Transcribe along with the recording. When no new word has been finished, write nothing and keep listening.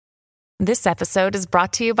This episode is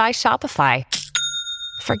brought to you by Shopify.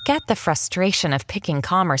 Forget the frustration of picking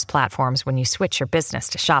commerce platforms when you switch your business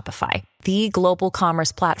to Shopify, the global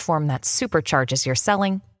commerce platform that supercharges your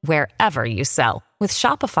selling wherever you sell. With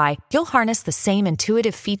Shopify, you'll harness the same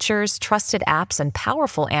intuitive features, trusted apps, and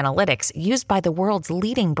powerful analytics used by the world's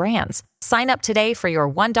leading brands. Sign up today for your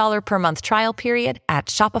 $1 per month trial period at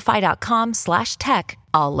shopify.com/tech,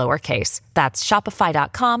 all lowercase. That's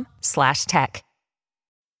shopify.com/tech.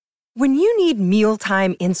 When you need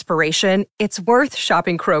mealtime inspiration, it's worth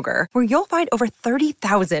shopping Kroger, where you'll find over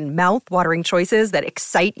 30,000 mouth-watering choices that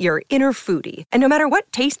excite your inner foodie. And no matter what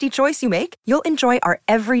tasty choice you make, you'll enjoy our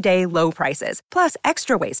everyday low prices, plus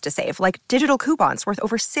extra ways to save, like digital coupons worth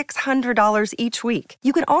over $600 each week.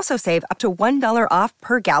 You can also save up to $1 off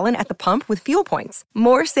per gallon at the pump with fuel points.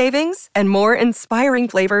 More savings and more inspiring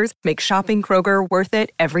flavors make shopping Kroger worth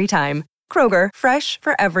it every time. Kroger, fresh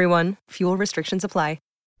for everyone. Fuel restrictions apply.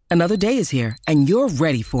 Another day is here, and you're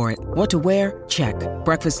ready for it. What to wear? Check.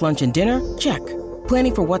 Breakfast, lunch, and dinner? Check.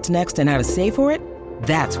 Planning for what's next and how to save for it?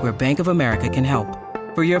 That's where Bank of America can help.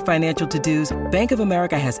 For your financial to-dos, Bank of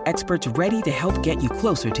America has experts ready to help get you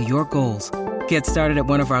closer to your goals. Get started at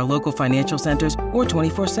one of our local financial centers or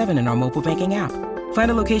 24/7 in our mobile banking app.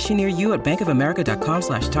 Find a location near you at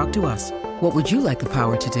bankofamerica.com/talktous. What would you like the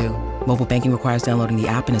power to do? Mobile banking requires downloading the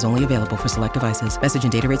app and is only available for select devices. Message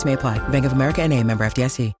and data rates may apply. Bank of America N.A., member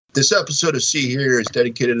FDIC. This episode of See Here is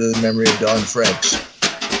dedicated to the memory of Don Franks.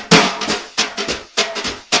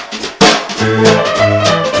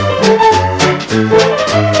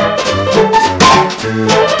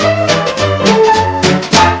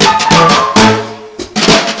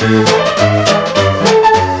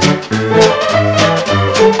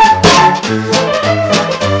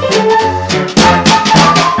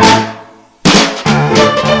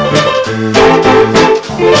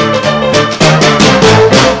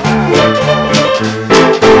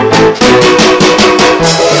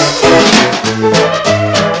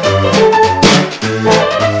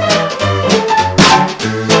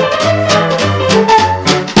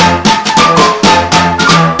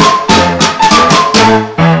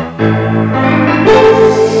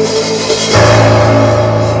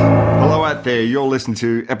 Listen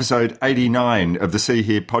to episode 89 of the See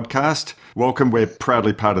Here podcast. Welcome. We're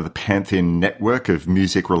proudly part of the Pantheon network of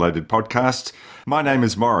music-related podcasts. My name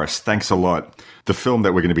is Morris. Thanks a lot. The film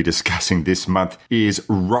that we're going to be discussing this month is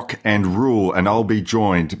Rock and Rule, and I'll be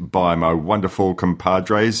joined by my wonderful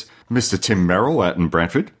compadres, Mr. Tim Merrill out in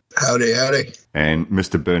Brantford. Howdy, howdy. And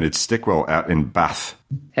Mr. Bernard Stickwell out in Bath.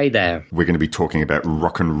 Hey there. We're going to be talking about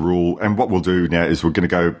Rock and Rule, and what we'll do now is we're going to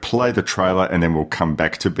go play the trailer and then we'll come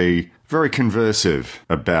back to be very conversive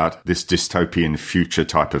about this dystopian future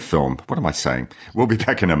type of film. What am I saying? We'll be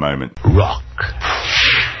back in a moment. Rock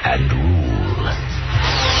and Rule.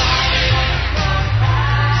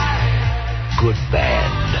 Good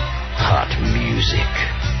band, hot music,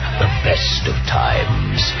 the best of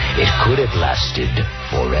times. It could have lasted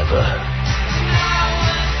forever.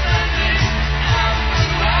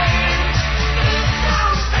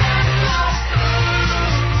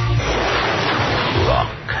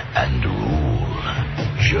 And Rule.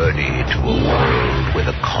 Journey to a world where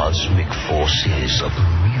the cosmic forces of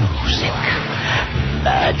music,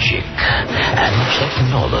 magic, and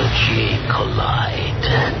technology collide,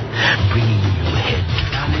 bringing you head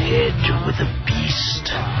to head with a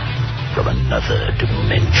beast from another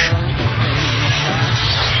dimension.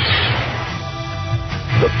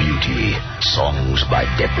 The Beauty, songs by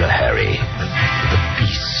Deborah Harry. The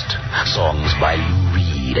Beast, songs by Lou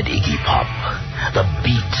Reed and Iggy Pop. The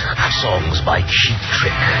Beat, songs by Cheap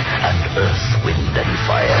Trick and Earth, Wind and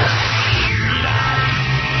Fire.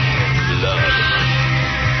 Blood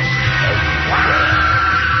everywhere.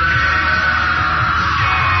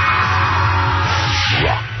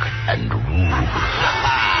 Rock and Rule.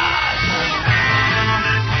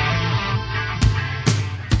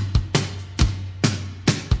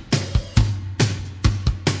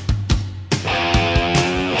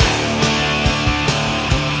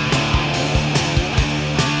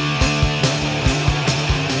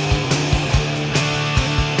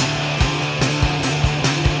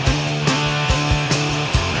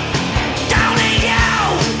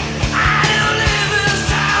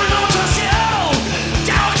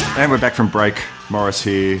 And we're back from break. Morris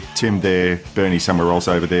here, Tim there, Bernie somewhere else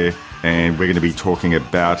over there. And we're going to be talking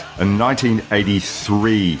about a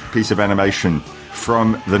 1983 piece of animation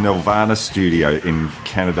from the Nelvana studio in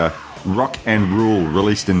Canada. Rock and Rule,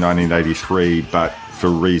 released in 1983, but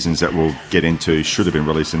for reasons that we'll get into, should have been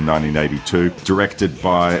released in 1982. Directed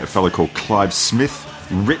by a fellow called Clive Smith.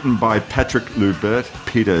 written by Patrick Lubert,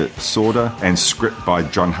 Peter Sauder, and script by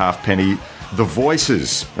John Halfpenny. The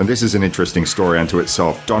voices, and this is an interesting story unto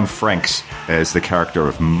itself. Don Franks as the character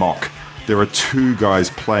of Mock. There are two guys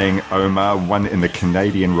playing Omar, one in the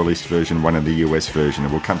Canadian released version, one in the US version,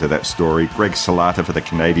 and we'll come to that story. Greg Salata for the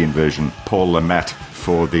Canadian version, Paul Lamont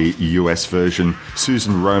for the US version,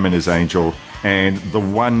 Susan Roman as Angel, and the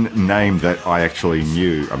one name that I actually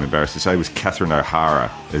knew, I'm embarrassed to say, was Catherine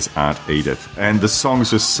O'Hara as Aunt Edith. And the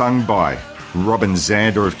songs are sung by Robin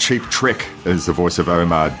Zander of Cheap Trick as the voice of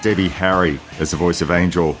Omar, Debbie Harry as the voice of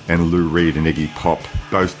Angel, and Lou Reed and Iggy Pop,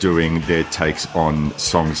 both doing their takes on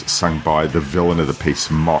songs sung by the villain of the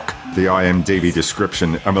piece, Mock. The IMDb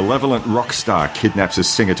description: a malevolent rock star kidnaps a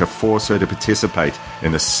singer to force her to participate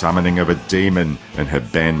in the summoning of a demon, and her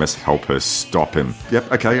band must help her stop him.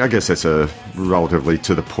 Yep, okay, I guess that's a relatively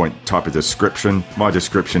to-the-point type of description. My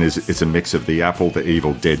description is it's a mix of The Apple, The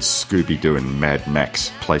Evil Dead, Scooby-Doo, and Mad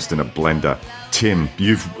Max placed in a blender. Tim,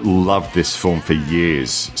 you've loved this film for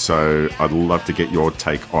years, so I'd love to get your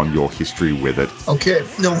take on your history with it. Okay,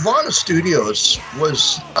 Nelvana Studios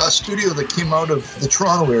was a studio that came out of the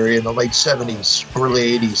Toronto area in the late 70s,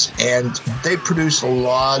 early 80s, and they produced a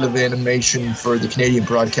lot of animation for the Canadian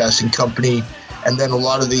Broadcasting Company, and then a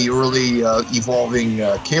lot of the early evolving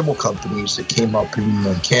cable companies that came up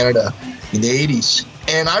in Canada in the 80s.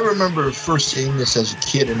 And I remember first seeing this as a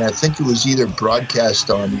kid, and I think it was either broadcast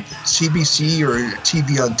on CBC or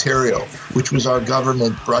TV Ontario, which was our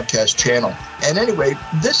government broadcast channel. And anyway,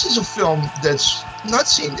 this is a film that's not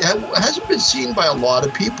seen, hasn't been seen by a lot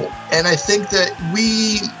of people. And I think that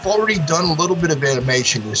we've already done a little bit of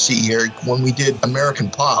animation, you see here, when we did American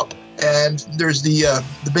Pop. And there's the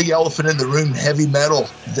big elephant in the room, heavy metal,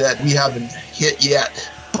 that we haven't hit yet.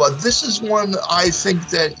 But this is one I think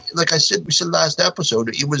that, like I said, we said last episode,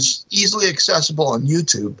 it was easily accessible on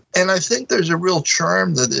YouTube. And I think there's a real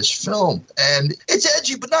charm to this film. And it's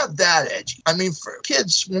edgy, but not that edgy. I mean, for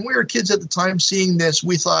kids, when we were kids at the time seeing this,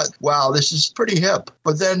 we thought, wow, this is pretty hip.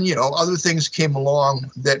 But then, other things came along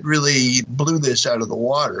that really blew this out of the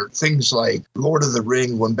water. Things like Lord of the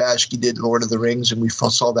Rings, when Bashki did Lord of the Rings, and we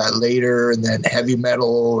saw that later, and then heavy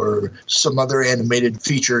metal or some other animated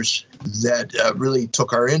features that really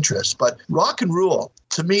took our interest. But Rock and Rule,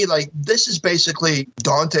 to me, this is basically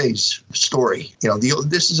Dante's story.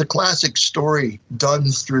 This is a classic story done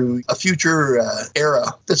through a future era.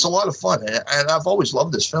 That's a lot of fun, and I've always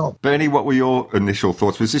loved this film. Bernie, what were your initial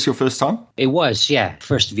thoughts? Was this your first time? It was, yeah.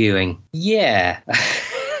 First viewing. Yeah.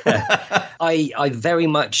 I very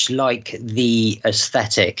much like the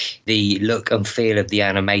aesthetic, the look and feel of the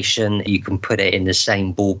animation. You can put it in the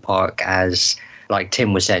same ballpark as, like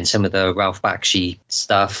Tim was saying, some of the Ralph Bakshi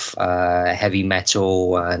stuff, heavy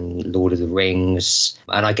metal and Lord of the Rings,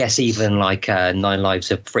 and I guess even like Nine Lives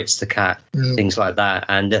of Fritz the Cat, things like that.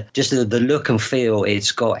 And just the look and feel,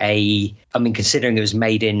 it's got considering it was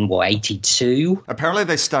made in, 82? Apparently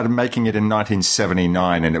they started making it in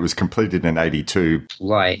 1979 and it was completed in 82.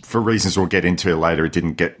 Right. For reasons we'll get into later, it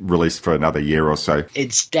didn't get released for another year or so.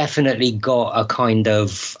 It's definitely got a kind of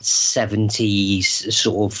 70s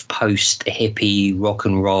sort of post-hippie rock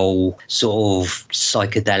and roll sort of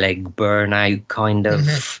psychedelic burnout kind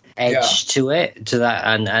of edge to that.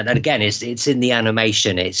 And again, it's in the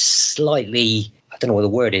animation. It's slightly, I don't know what the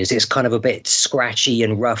word is. It's kind of a bit scratchy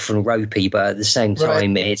and rough and ropey, but at the same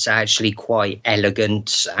time, it's actually quite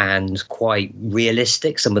elegant and quite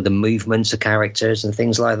realistic. Some of the movements of characters and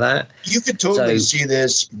things like that. You could totally see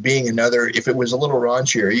this being another, if it was a little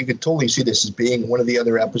raunchier, you could totally see this as being one of the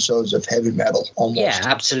other episodes of Heavy Metal, almost. Yeah,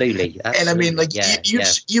 absolutely. And I mean,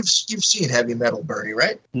 you've seen Heavy Metal, Bernie,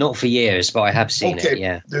 right? Not for years, but I have seen it,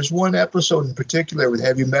 yeah. There's one episode in particular with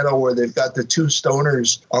Heavy Metal where they've got the two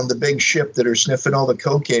stoners on the big ship that are sniffing all the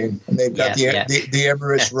cocaine, and they've got the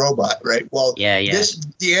Everest robot, right? Well,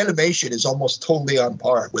 the animation is almost totally on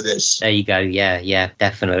par with this. There you go. Yeah,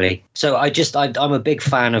 definitely. So I'm a big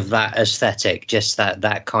fan of that aesthetic, just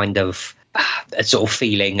that kind of a sort of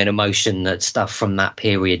feeling and emotion that stuff from that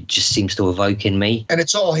period just seems to evoke in me. And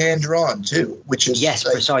it's all hand drawn too, which is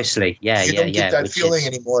precisely. You don't get that feeling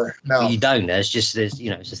anymore. No, you don't. It's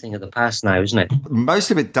a thing of the past now, isn't it?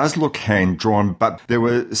 Most of it does look hand drawn, but there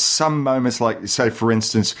were some moments, like say for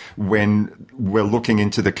instance, when we're looking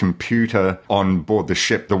into the computer on board the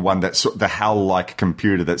ship, the one that's the HAL-like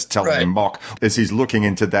computer that's telling him Mock, as he's looking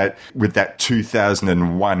into that with that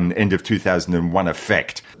 2001 end of 2001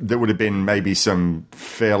 effect, there would have been maybe some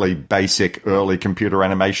fairly basic early computer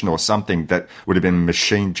animation or something that would have been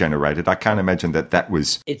machine generated. I can't imagine that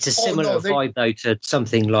was... It's a similar vibe, though, to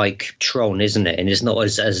something like Tron, isn't it? And it's not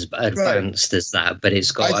as advanced as that, but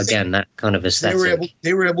it's got, again, that kind of aesthetic.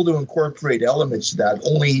 They were able to incorporate elements of that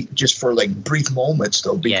only just for like brief moments,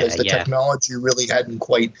 though, because the technology really hadn't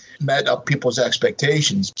quite met up people's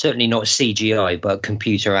expectations. Certainly not CGI, but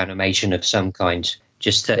computer animation of some kind.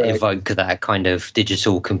 Just to evoke that kind of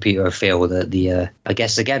digital computer feel that I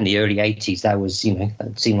guess, again, the early 80s, that was,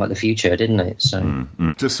 that seemed like the future, didn't it? So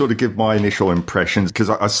Just sort of give my initial impressions, because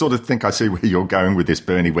I sort of think I see where you're going with this,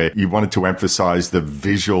 Bernie, where you wanted to emphasize the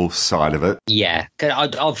visual side of it. Yeah,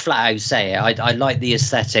 I'll flat out say it. I like the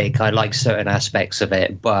aesthetic. I like certain aspects of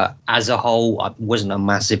it. But as a whole, I wasn't a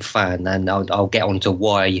massive fan. And I'll get on to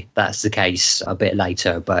why that's the case a bit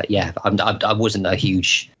later. But yeah, I wasn't a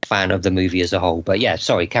huge fan of the movie as a whole. But yeah,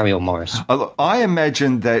 sorry, carry on, Morris. I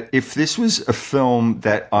imagine that if this was a film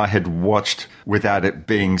that I had watched without it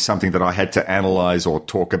being something that I had to analyze or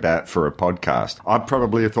talk about for a podcast, I'd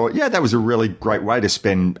probably have thought, yeah, that was a really great way to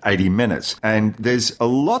spend 80 minutes. And there's a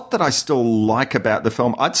lot that I still like about the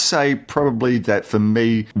film. I'd say probably that for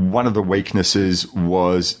me, one of the weaknesses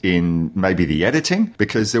was in maybe the editing,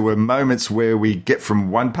 because there were moments where we get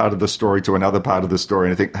from one part of the story to another part of the story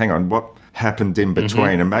and I think, hang on, what happened in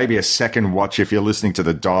between? And maybe a second watch, if you're listening to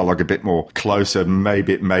the dialogue a bit more closer,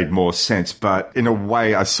 maybe it made more sense. But in a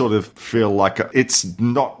way, I sort of feel like it's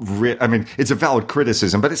not I mean, it's a valid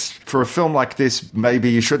criticism, but it's for a film like this, maybe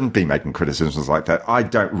you shouldn't be making criticisms like that. I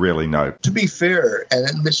don't really know. To be fair,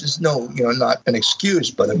 and this is not an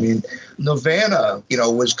excuse, but I mean, Nelvana,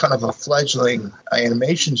 was kind of a fledgling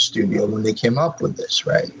animation studio when they came up with this,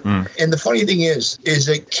 right? And the funny thing is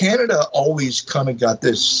that Canada always kind of got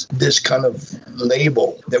this kind of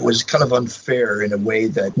label that was kind of unfair in a way,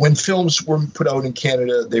 that when films were put out in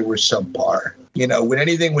Canada, they were subpar. When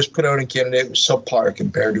anything was put out in Canada, it was subpar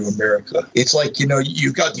compared to America. It's like,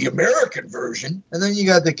 you got the American version and then you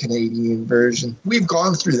got the Canadian version. We've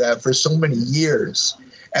gone through that for so many years.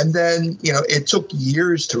 And then, it took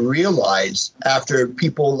years to realize, after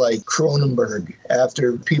people like Cronenberg,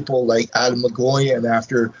 after people like Adam McGoyan,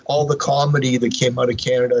 after all the comedy that came out of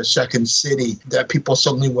Canada, Second City, that people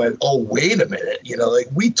suddenly went, oh, wait a minute.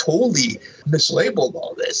 We totally mislabeled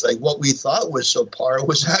all this. Like, what we thought was subpar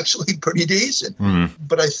was actually pretty decent.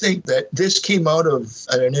 But I think that this came out of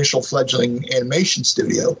an initial fledgling animation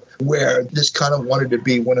studio where this kind of wanted to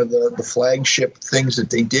be one of the flagship things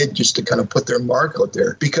that they did, just to kind of put their mark out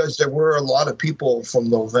there. Because there were a lot of people from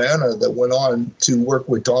Nelvana that went on to work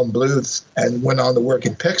with Don Bluth and went on to work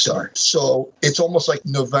in Pixar. So it's almost like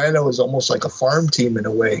Nelvana was almost like a farm team in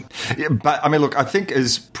a way. Yeah, but I mean, look, I think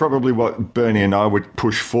is probably what Bernie and I would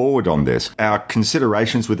push forward on this. Our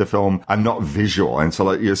considerations with the film are not visual. And so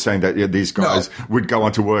like you're saying that these guys would go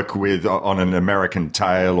on to work with on an American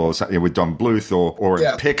Tale or something with Don Bluth or in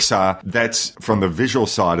Pixar. That's from the visual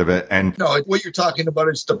side of it. And no, what you're talking about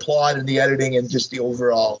is the plot and the editing and just the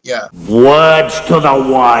overall. Yeah. Words to the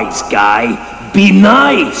wise guy. Be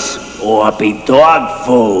nice or be dog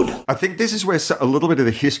food. I think this is where a little bit of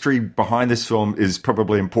the history behind this film is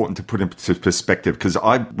probably important to put into perspective, because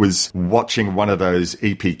I was watching one of those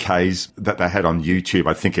EPKs that they had on YouTube.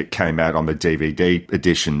 I think it came out on the DVD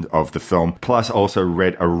edition of the film. Plus, also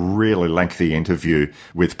read a really lengthy interview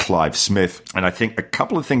with Clive Smith. And I think a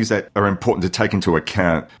couple of things that are important to take into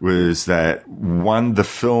account was that, one, the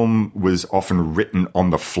film was often written on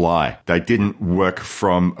the fly. They didn't work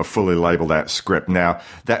from a fully labeled out script. Now,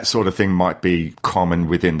 that sort of thing might be common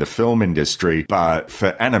within the film industry, but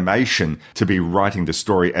for animation to be writing the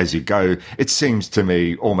story as you go, it seems to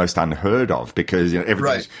me almost unheard of, because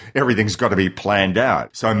everything's got to be planned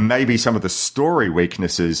out. So maybe some of the story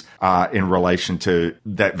weaknesses are in relation to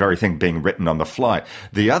that very thing being written on the fly.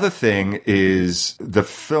 The other thing is the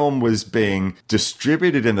film was being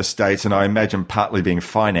distributed in the States, and I imagine partly being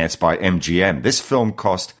financed by MGM. This film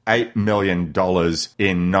cost $8 million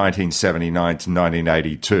in 1979 to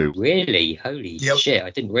 1982. Really? Holy shit,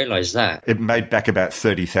 I didn't realize that. It made back about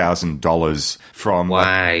 $30,000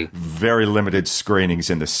 from very limited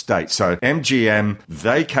screenings in the States. So MGM,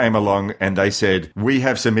 they came along and they said, we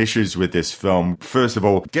have some issues with this film. First of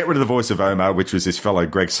all, get rid of the voice of Omar, which was this fellow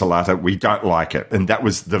Greg Salata. We don't like it. And that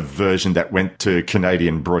was the version that went to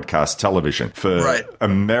Canadian broadcast television. For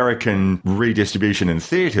American redistribution in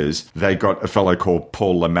theaters, they got a fellow called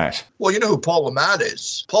Paul Le Mat. Well, you know who Paul Le Mat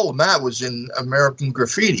is? Paul Le Mat was in American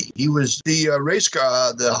Graffiti. He was the race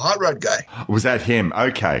car, the hot rod guy. Was that him?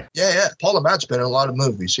 Okay. Yeah. Paul Le Mat's been in a lot of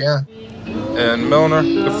movies, yeah. And Milner,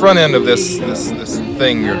 the front end of this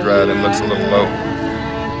thing you're driving looks a little low.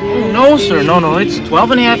 Oh, No, sir. No. It's 12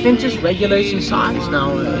 and a half inches, regulation size.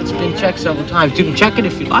 Now, it's been checked several times. You can check it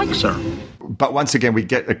if you like, sir. But once again, we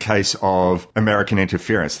get a case of American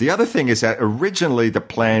interference. The other thing is that originally the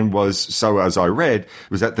plan was, so as I read,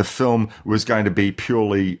 was that the film was going to be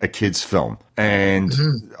purely a kid's film. And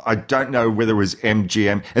I don't know whether it was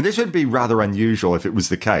MGM, and this would be rather unusual if it was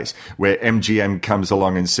the case, where MGM comes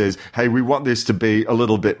along and says, hey, we want this to be a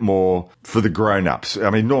little bit more for the grown-ups.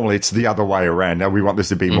 I mean, normally it's the other way around. Now, we want this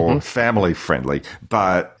to be more family-friendly,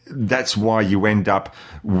 but that's why you end up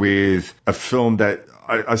with a film that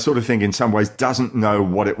I sort of think in some ways doesn't know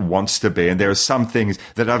what it wants to be. And there are some things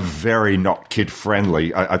that are very not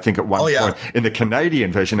kid-friendly. I think at one point in the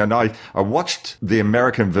Canadian version, and I watched the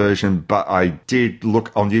American version, but I did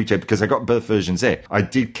look on YouTube because I got both versions there. I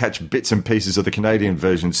did catch bits and pieces of the Canadian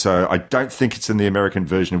version, so I don't think it's in the American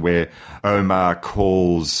version where Omar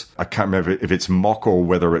calls, I can't remember if it's Mock or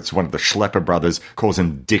whether it's one of the Schlepper brothers, calls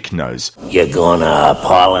him Dick Nose. You're gonna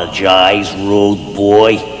apologize, rude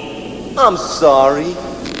boy? I'm sorry.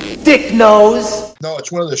 Dick Nose. No,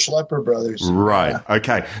 it's one of the Schlepper brothers. Right.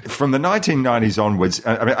 Okay. From the 1990s onwards,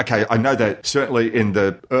 I mean, okay, I know that certainly in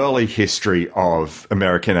the early history of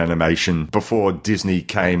American animation, before Disney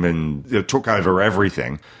came and took over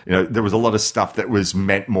everything, there was a lot of stuff that was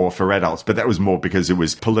meant more for adults, but that was more because it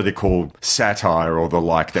was political satire or the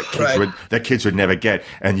like that kids would never get.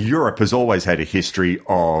 And Europe has always had a history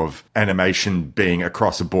of animation being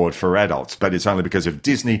across the board for adults, but it's only because of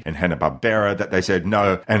Disney and Hanna-Barbera that they said,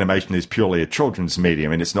 no, animation is purely a children's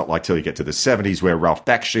medium. And it's not like till you get to the 70s where Ralph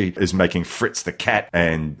Bakshi is making Fritz the Cat,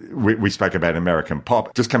 and we spoke about American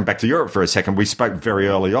pop. Just coming back to Europe for a second, we spoke very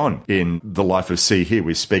early on in The Life of See Here,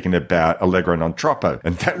 we're speaking about Allegra non Troppo,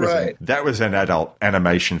 and that was an adult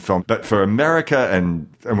animation film. But for America,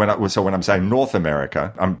 and when I'm saying North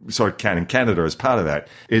America, I'm sort of counting Canada as part of that,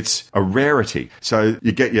 it's a rarity. So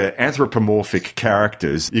you get your anthropomorphic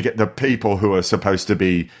characters, you get the people who are supposed to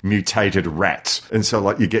be mutated rats, and so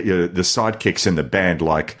like you get the sidekicks in the band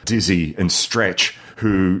like Dizzy and Stretch,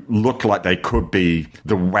 who look like they could be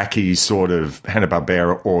the wacky sort of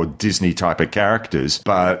Hanna-Barbera or Disney type of characters,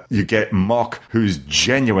 but you get Mock, who's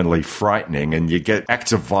genuinely frightening, and you get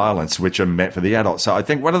acts of violence which are meant for the adults. So I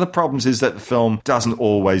think one of the problems is that the film doesn't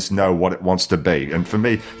always know what it wants to be. And for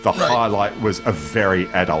me, the highlight was a very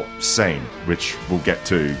adult scene, which we'll get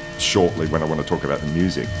to shortly when I want to talk about the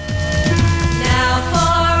music. Now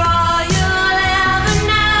for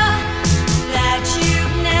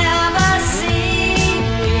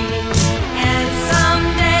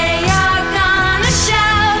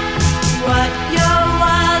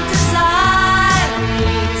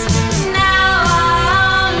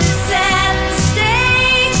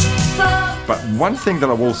one thing that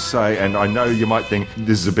I will say, and I know you might think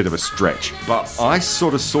this is a bit of a stretch, but I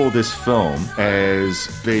sort of saw this film as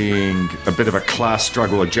being a bit of a class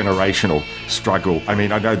struggle, a generational struggle. I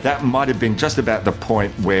mean, I know that might have been just about the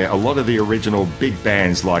point where a lot of the original big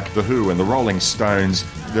bands like The Who and the Rolling Stones,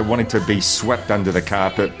 they're wanting to be swept under the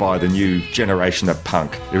carpet by the new generation of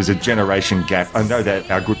punk. There was a generation gap. I know that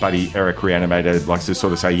our good buddy Eric Reanimator likes to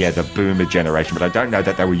sort of say, the boomer generation, but I don't know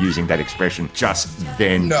that they were using that expression just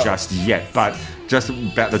then, just yet. But just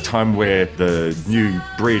about the time where the new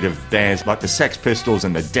breed of bands like the Sex Pistols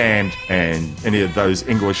and the Damned and any of those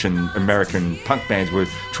English and American punk bands were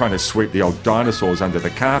trying to sweep the old dinosaurs under the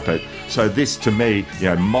carpet. So this, to me,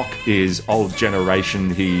 Mock is old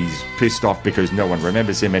generation. He's pissed off because no one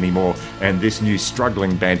remembers him anymore. And this new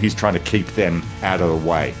struggling band, he's trying to keep them out of the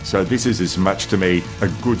way. So this is as much, to me, a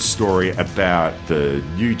good story about the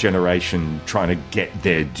new generation trying to get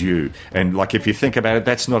their due. And like, if you think about it,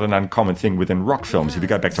 that's not an uncommon thing within rock films. If you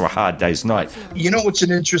go back to A Hard Day's Night. You know what's an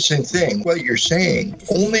interesting thing? What you're saying,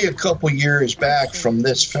 only a couple years back from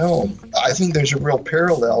this film, I think there's a real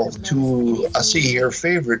parallel to a See Here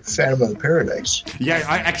favorite, Phantom of the Paradise. Yeah,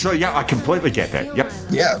 I completely get that. Yep.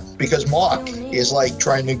 Yeah, because Mock is like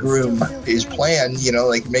trying to groom his plan,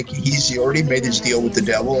 he's already made his deal with the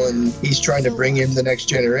devil, and he's trying to bring in the next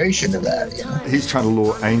generation of that. He's trying to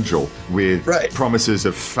lure Angel with promises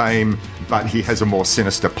of fame, but he has a more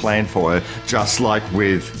sinister plan for her. Just like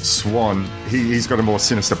with Swan, he's got a more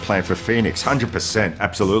sinister plan for Phoenix. 100%,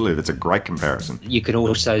 absolutely. That's a great comparison. You can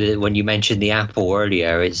also, when you mentioned the apple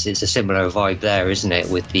earlier, it's a similar vibe there, isn't it?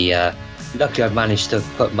 With the luckily I've managed to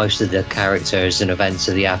put most of the characters and events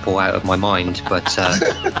of the apple out of my mind, but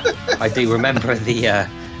I do remember the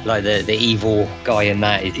Like the evil guy in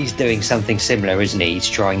that, he's doing something similar, isn't he? He's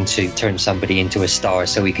trying to turn somebody into a star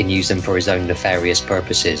so he can use them for his own nefarious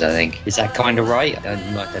purposes, I think. Is that kind of right? I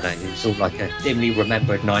don't know. It's all like a dimly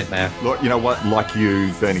remembered nightmare. Look, you know what? Like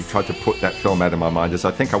you, Bernie, tried to put that film out of my mind. As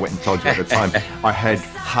I think I went and told you at the time, I had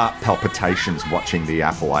heart palpitations watching The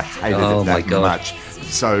Apple. I hated it that much.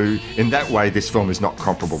 So in that way, this film is not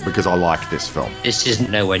comparable because I like this film. This isn't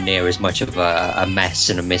nowhere near as much of a mess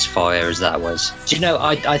and a misfire as that was. Do you know,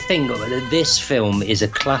 I think this film is a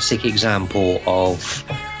classic example of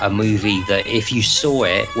a movie that if you saw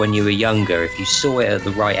it when you were younger, if you saw it at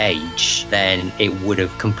the right age, then it would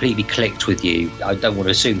have completely clicked with you. I don't want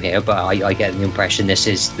to assume here, but I get the impression this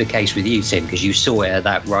is the case with you, Tim, because you saw it at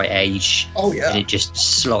that right age. Oh, yeah. And it just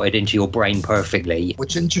slotted into your brain perfectly.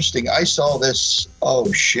 What's interesting, I saw this,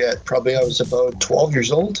 probably I was about 12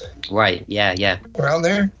 years old. Right, yeah. Around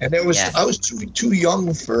there. And it was I was too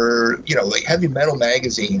young for, like Heavy Metal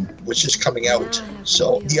magazine was just coming out.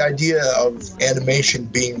 So the idea of animation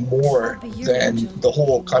being more than the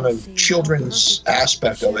whole kind of children's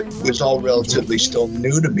aspect of it was all relatively still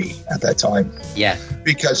new to me at that time. Yeah.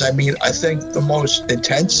 Because, I think the most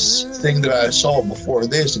intense thing that I saw before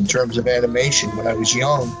this in terms of animation when I was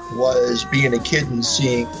young was being a kid and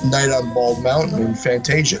seeing Night on Bald Mountain and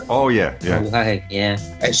Fantasia. Oh, yeah. Right, yeah.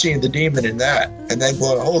 And seeing the demon in that, and then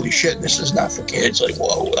going, holy shit, this is not for kids. Like,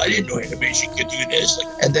 whoa, I didn't know animation could do this.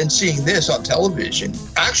 And then seeing this on television.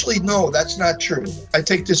 Actually, no, that's not true. I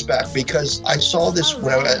take this back because I saw this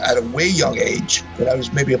when I was at a way young age, when I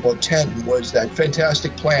was maybe about 10, was that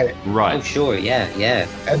Fantastic Planet. Right. Oh, sure, yeah.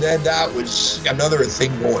 And then that was another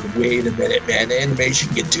thing going, wait a minute, man,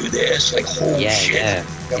 animation can do this. Like, holy shit.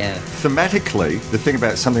 Yeah. Thematically, the thing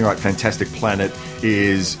about something like Fantastic Planet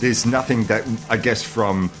is there's nothing that, I guess,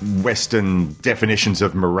 from Western definitions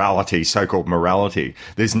of morality, so-called morality,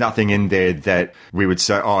 there's nothing in there that we would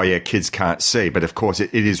say, oh, yeah, kids can't see. But, of course,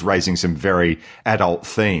 it is raising some very adult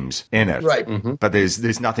themes in it. Right. Mm-hmm. But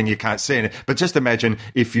there's nothing you can't see in it. But just imagine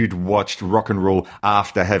if you'd watched rock and roll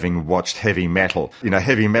after having watched heavy metal.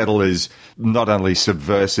 Heavy metal is not only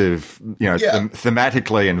subversive,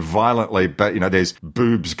 thematically and violently, but, there's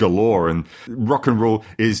boobs galore. And rock and roll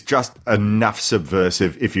is just enough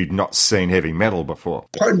subversive if you'd not seen heavy metal before.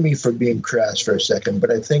 Pardon me for being crass for a second,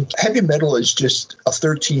 but I think heavy metal is just a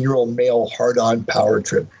 13-year-old male hard-on power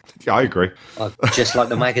trip. I agree. Just like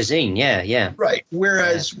the magazine, yeah. Right.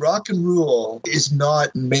 Whereas rock and roll is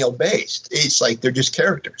not male-based. It's like they're just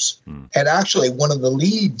characters. And actually, one of the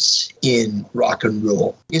leads in rock and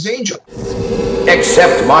roll is Angel.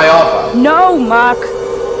 Accept my offer. No, Mark.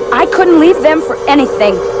 I couldn't leave them for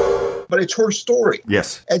anything. But it's her story.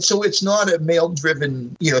 Yes. And so it's not a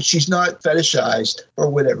male-driven, she's not fetishized or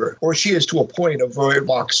whatever. Or she is to a point of where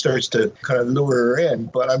Mark starts to kind of lure her in.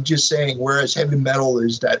 But I'm just saying, whereas heavy metal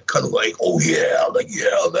is that kind of like, oh yeah, like, yeah,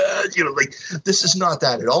 man, this is not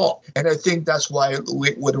that at all. And I think that's why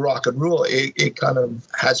with rock and roll, it kind of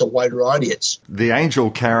has a wider audience. The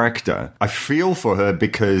Angel character, I feel for her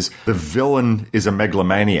because the villain is a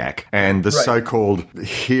megalomaniac and the so-called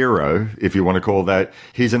hero, if you want to call that,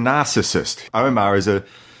 he's a narcissist. Omar is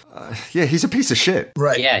he's a piece of shit.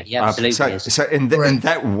 Right. Yeah, absolutely. So in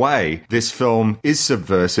that way, this film is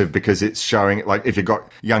subversive because it's showing, like, if you've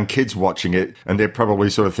got young kids watching it and they're probably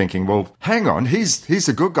sort of thinking, well, hang on, he's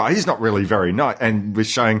a good guy. He's not really very nice. And we're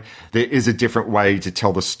showing there is a different way to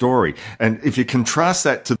tell the story. And if you contrast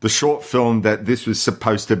that to the short film that this was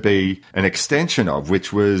supposed to be an extension of,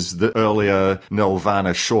 which was the earlier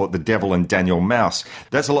Nelvana short, The Devil and Daniel Mouse,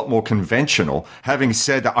 that's a lot more conventional. Having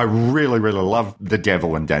said that, I really, really love The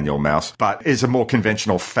Devil and Daniel Mouse, but it's a more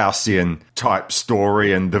conventional Faustian type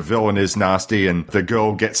story, and the villain is nasty and the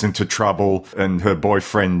girl gets into trouble and her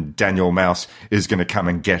boyfriend Daniel Mouse is going to come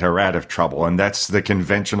and get her out of trouble. And that's the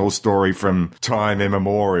conventional story from time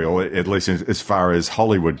immemorial, at least as far as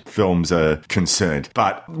Hollywood films are concerned.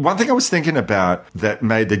 But one thing I was thinking about that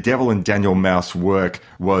made The Devil and Daniel Mouse work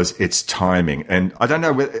was its timing. And I don't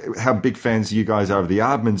know how big fans you guys are of the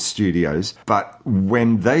Aardman Studios, but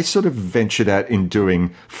when they sort of ventured out in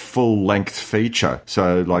doing full-length feature,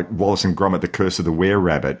 so like Wallace and Gromit, The Curse of the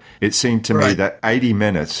Were-Rabbit, it seemed to me that 80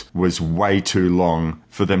 minutes was way too long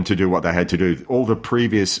for them to do what they had to do. All the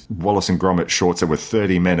previous Wallace and Gromit shorts that were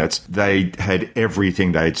 30 minutes, they had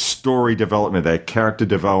everything. They had story development, they had character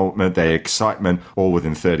development, they had excitement, all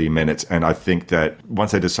within 30 minutes. And I think that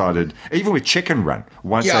once they decided, even with Chicken Run,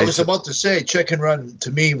 I was about to say, Chicken Run,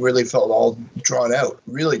 to me, really felt all drawn out,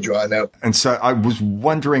 really drawn out. And so I was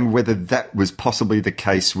wondering whether that was possibly the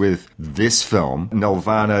case with this film.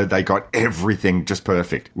 Nelvana, they got everything just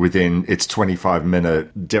perfect within its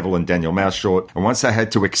 25-minute Devil and Daniel Mouse short. And once they had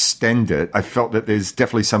had to extend it, I felt that there's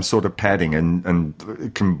definitely some sort of padding,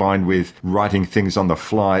 and combined with writing things on the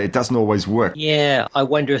fly, it doesn't always work. Yeah, I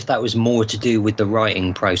wonder if that was more to do with the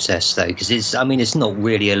writing process, though, because it's not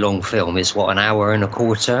really a long film. It's, an hour and a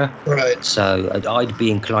quarter? Right. So I'd be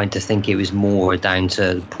inclined to think it was more down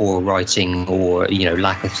to poor writing or,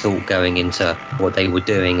 lack of thought going into what they were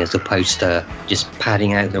doing as opposed to just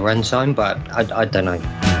padding out the runtime, but I don't know.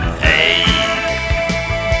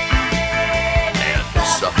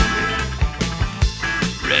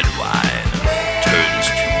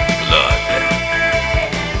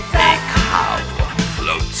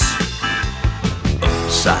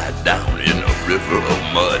 Upside down in a river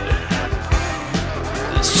of mud,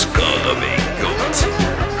 the skull of a goat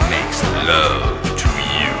makes love to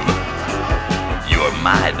you. You're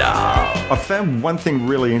my doll. I found one thing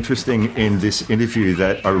really interesting in this interview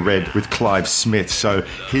that I read with Clive Smith. So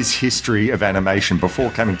his history of animation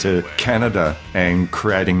before coming to Canada and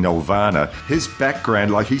creating Nelvana, his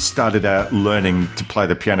background, he started out learning to play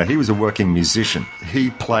the piano. He was a working musician.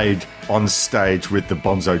 He played on stage with the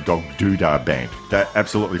Bonzo Dog Doodah band. That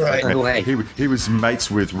absolutely fascinating. He was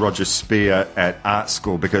mates with Roger Spear at art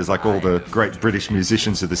school because all the great British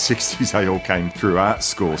musicians of the 60s, they all came through art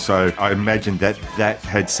school. So I imagine that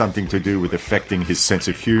had something to do with affecting his sense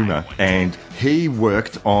of humour. And he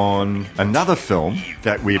worked on another film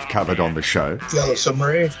that we've covered on the show. Yellow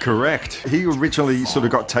Submarine. Correct. He originally sort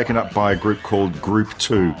of got taken up by a group called Group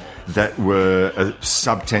 2 that were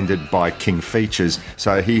subtended by King Features.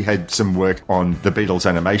 So he had some work on the Beatles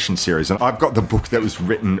animation series. And I've got the book that was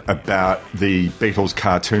written about the Beatles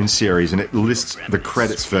cartoon series, and it lists the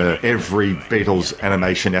credits for every Beatles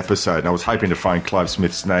animation episode. And I was hoping to find Clive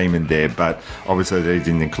Smith's name in there, but obviously they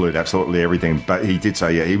didn't include absolutely everything. But he did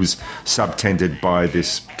say, he was subtended by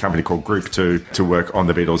this company called Group 2 to work on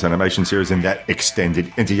the Beatles animation series, and that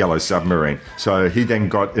extended into Yellow Submarine. So he then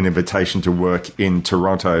got an invitation to work in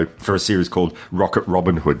Toronto for a series called Rocket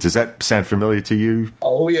Robin Hood. Does that sound familiar to you?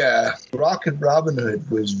 Oh, yeah. Rocket Robin Hood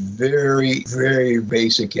was very, very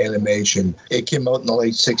basic animation. It came out in the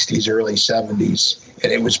late 60s, early 70s.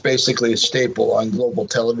 And it was basically a staple on global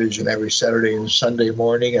television every Saturday and Sunday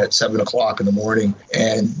morning at 7 o'clock in the morning.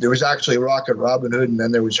 And there was actually Rocket Robin Hood, and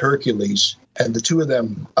then there was Hercules. And the two of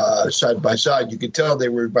them, side by side, you could tell they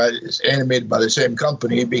were animated by the same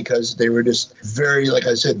company because they were just very, like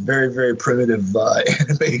I said, very, very primitive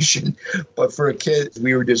animation. But for a kid,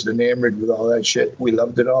 we were just enamored with all that shit. We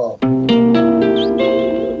loved it all.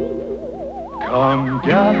 Come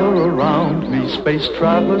gather around me, space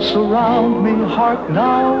travelers surround me. Hark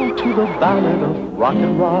now to the ballad of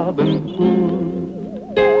Rocket Robin Hood.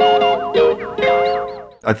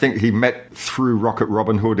 I think he met through Rocket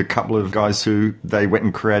Robin Hood a couple of guys who they went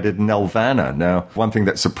and created Nelvana. Now, one thing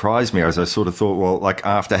that surprised me is I sort of thought,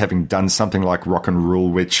 after having done something like Rock and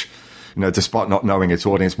Rule, which, despite not knowing its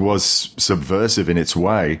audience, was subversive in its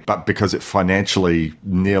way, but because it financially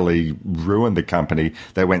nearly ruined the company,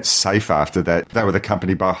 they went safe after that. They were the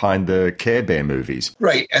company behind the Care Bear movies.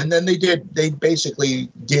 Right. And then they basically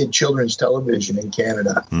did children's television in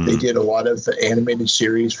Canada. They did a lot of animated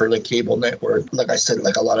series for the cable network. Like I said,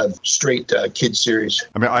 a lot of straight kids series.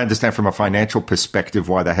 I mean, I understand from a financial perspective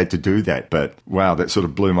why they had to do that, but wow, that sort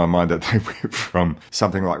of blew my mind that they went from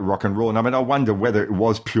something like Rock and Roll. And I mean, I wonder whether it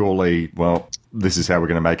was purely, this is how we're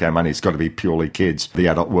going to make our money. It's got to be purely kids. The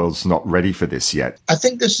adult world's not ready for this yet. I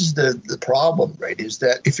think this is the problem, right, is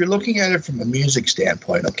that if you're looking at it from a music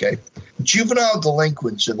standpoint, okay, juvenile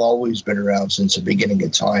delinquents have always been around since the beginning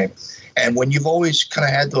of time. And when you've always kind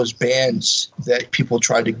of had those bands that people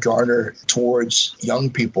try to garner towards young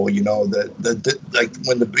people, like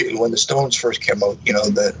when the Stones first came out,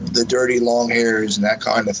 the dirty long hairs and that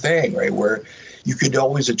kind of thing, right, where you could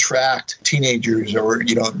always attract teenagers, or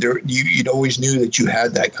you'd always knew that you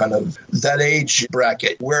had that age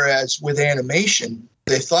bracket. Whereas with animation,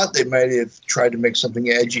 they thought they might have tried to make something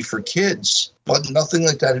edgy for kids, but nothing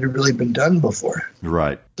like that had really been done before.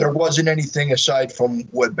 Right. There wasn't anything aside from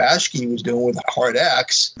what Bashki was doing with Hard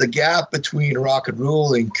X. The gap between Rock and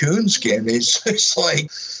Roll and Coonskin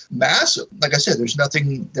is massive. Like I said, there's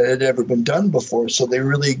nothing that had ever been done before, so they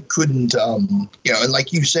really couldn't, and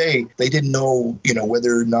like you say, they didn't know,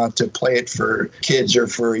 whether or not to play it for kids or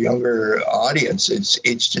for a younger audience.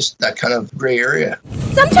 It's just that kind of gray area.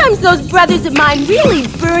 Sometimes those brothers of mine really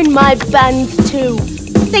burn my buns too.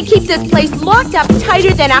 They keep this place locked up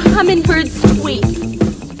tighter than a hummingbird's tweet.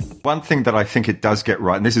 One thing that I think it does get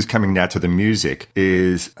right, and this is coming now to the music,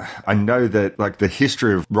 is I know that like the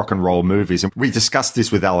history of rock and roll movies, and we discussed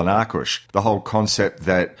this with Alan Arkush, the whole concept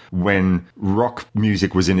that when rock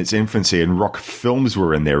music was in its infancy and rock films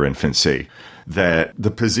were in their infancy, that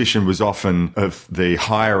the position was often of the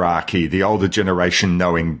hierarchy, the older generation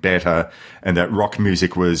knowing better, and that rock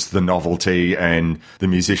music was the novelty and the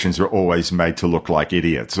musicians were always made to look like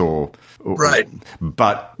idiots Right.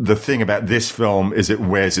 But the thing about this film is it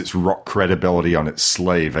wears its rock credibility on its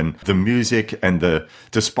sleeve, and the music and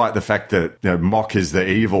despite the fact that Mock is the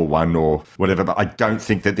evil one or whatever, but I don't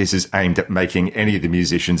think that this is aimed at making any of the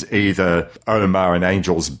musicians either Omar and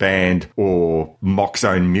Angel's band or Mock's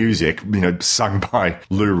own music, sung by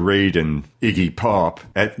Lou Reed and Iggy Pop.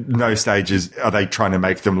 At no stages are they trying to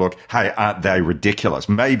make them look, hey, aren't they ridiculous?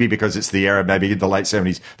 Maybe because it's the era, maybe the late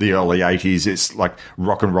 70s, the early 80s, it's like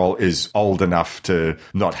rock and roll is old enough to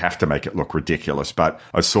not have to make it look ridiculous. But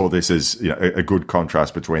I saw this as a good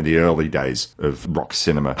contrast between the early days of rock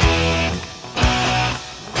cinema.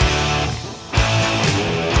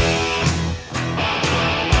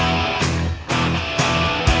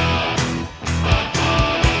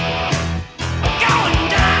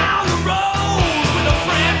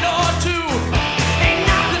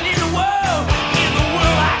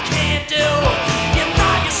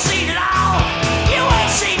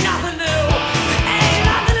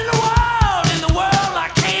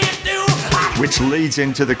 Which leads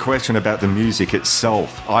into the question about the music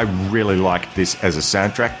itself. I really like this as a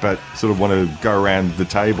soundtrack, but sort of want to go around the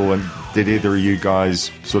table, and did either of you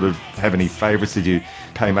guys sort of have any favourites? Did you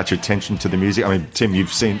pay much attention to the music? I mean, Tim,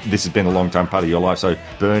 you've seen, this has been a long time part of your life, so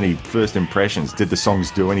Bernie, first impressions, did the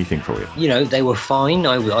songs do anything for you? They were fine.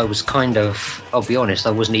 I was kind of, I'll be honest,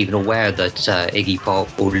 I wasn't even aware that Iggy Pop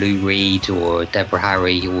or Lou Reed or Deborah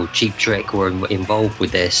Harry or Cheap Trick were involved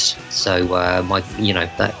with this. So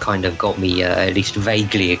that kind of got me at least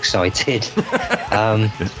vaguely excited.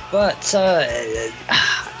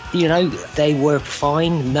 They were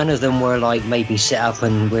fine. None of them were like made me sit up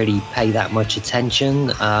and really pay that much attention.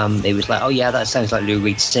 It was like, oh yeah, that sounds like Lou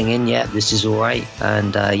Reed singing. Yeah, this is all right.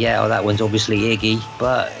 And that one's obviously Iggy.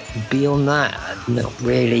 But beyond that, not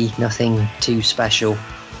really, nothing too special.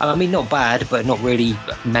 I mean, not bad, but not really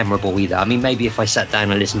memorable either. I mean, maybe if I sat down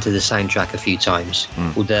and listened to the soundtrack a few times.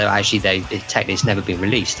 Although, actually, technically it's never been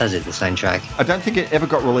released, has it, the soundtrack? I don't think it ever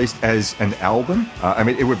got released as an album. I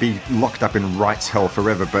mean, it would be locked up in rights hell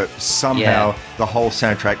forever, but somehow the whole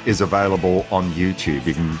soundtrack is available on YouTube.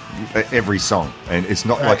 You can, every song. And it's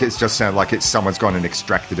not like it's just sound like someone's gone and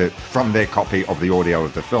extracted it from their copy of the audio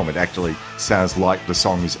of the film. It actually sounds like the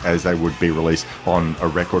songs as they would be released on a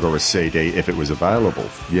record or a CD if it was available.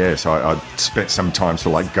 Yeah, so I spent some time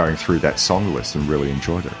sort of going through that song list and really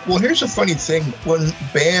enjoyed it. Well, here's a funny thing. When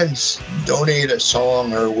bands donate a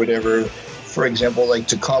song or whatever, for example, like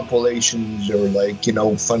to compilations or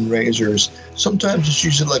fundraisers, sometimes it's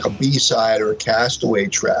usually like a B-side or a castaway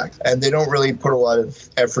track, and they don't really put a lot of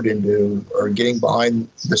effort into or getting behind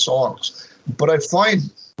the songs. But I find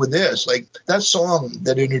with this, like that song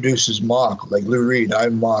that introduces Mock, like Lou Reed,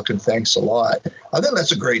 I'm Mock and thanks a lot. I think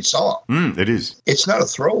that's a great song. It is. It's not a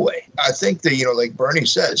throwaway. I think that, like Bernie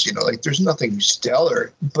says, there's nothing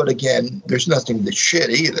stellar, but again, there's nothing that's shit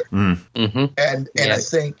either. Mm-hmm. And I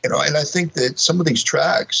think, and I think that some of these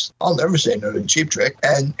tracks, I'll never say no to Cheap Trick.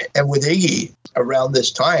 And with Iggy around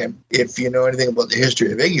this time, if you know anything about the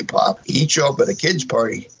history of Iggy Pop, he'd show up at a kid's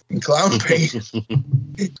party in clown paint.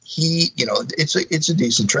 It's a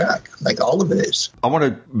decent track. Like all of it is. I want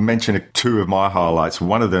to mention two of my highlights.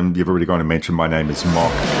 One of them, you've already gone to mention. My name is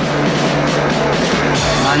Mock.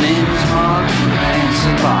 My name is Mock, thanks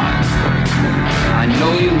a lot. I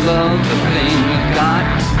know you love the thing you got.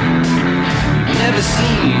 You've never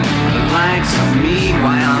seen the likes of me.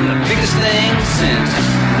 Why, I'm the biggest thing since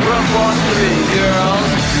World War III,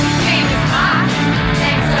 girls. My name is Mock,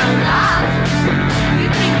 thanks a lot. You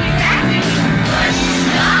think he's acting, but he's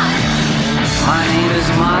not. My name is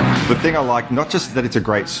Mock. The thing I like, not just that it's a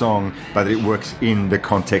great song, but it works in the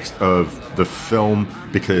context of the film,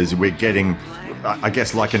 because we're getting, I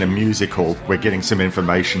guess like in a musical, we're getting some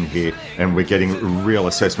information here and we're getting a real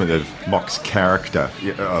assessment of Mock's character.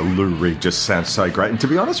 Lou Reed just sounds so great. And to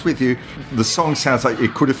be honest with you, the song sounds like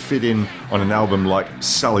it could have fit in on an album like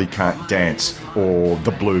Sully Can't Dance or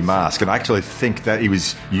the Blue Mask. And I actually think that he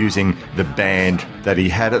was using the band that he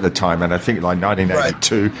had at the time, and I think like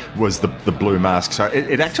 1982 was the Blue Mask. So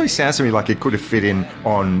it actually sounds to me like it could have fit in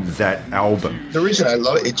on that album. The reason I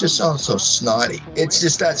love it, it just sounds so snotty. It's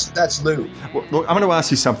just that's Lou. Well, look, I'm going to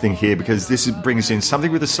ask you something here, because this brings in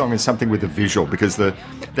something with the song and something with the visual, because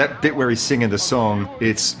that bit where he's singing the song,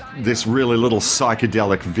 it's this really little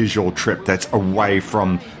psychedelic visual trip that's away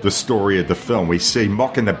from the story of the film. We see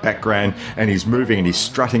Mock in the background, and he's moving and he's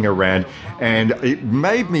strutting around, and it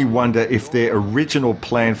made me wonder if their original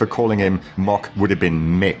plan for calling him Mock would have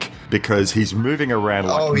been Mick, because he's moving around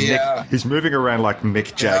like Mick. He's moving around like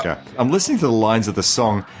Mick Jagger. Yeah. I'm listening to the lines of the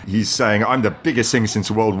song. He's saying, "I'm the biggest singer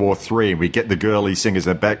since World War III," and we get the girly singers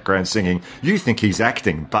in the background singing. You think he's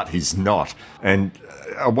acting, but he's not. And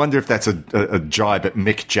I wonder if that's a jibe at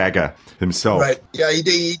Mick Jagger himself. Right. Yeah,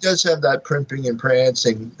 he does have that primping and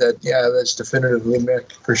prancing. That's definitively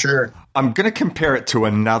Mick, for sure. I'm going to compare it to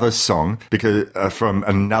another song because from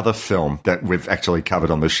another film that we've actually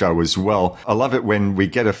covered on the show as well. I love it when we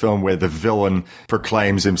get a film where the villain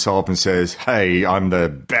proclaims himself and says, "Hey, I'm the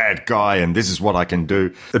bad guy and this is what I can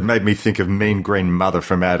do." It made me think of Mean Green Mother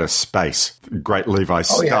from Outer Space, great Levi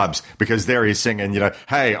Stubbs, because there he's singing,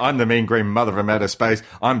 "Hey, I'm the Mean Green Mother from Outer Space.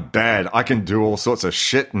 I'm bad. I can do all sorts of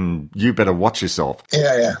shit and you better watch yourself."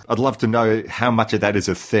 Yeah. I'd love to know how much of that is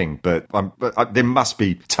a thing, but there must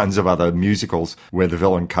be tons of other musicals where the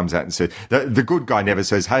villain comes out and says, the good guy never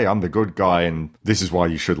says, "Hey, I'm the good guy and this is why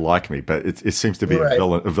you should like me," but it seems to be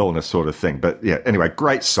a villainous sort of thing. But yeah, anyway,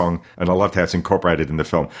 great song, and I loved how it's incorporated in the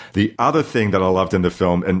film. The other thing that I loved in the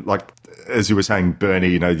film, and like as you were saying,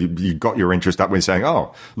 Bernie, you got your interest up when saying,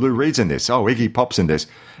 "Oh, Lou Reed's in this, oh, Iggy Pop's in this,"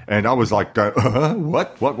 and I was like,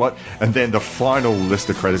 what? And then the final list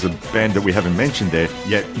of credits, a band that we haven't mentioned there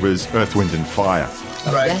yet, was Earth, Wind and Fire.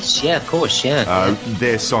 Right. Yes, yeah, of course, yeah.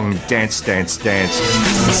 Their song Dance, Dance, Dance.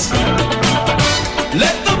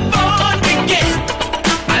 Let the fun begin.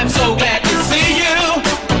 I'm so glad to see you,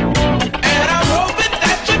 and I'm hoping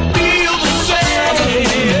that you feel the same.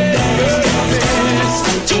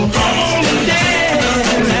 So come on and dance.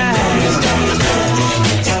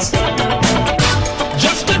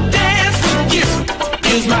 Just to dance with you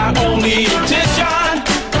is my only intention.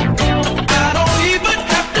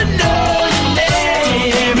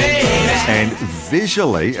 And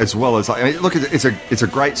visually, as well as look, it's a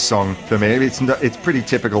great song for me. It's pretty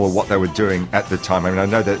typical of what they were doing at the time. I mean, I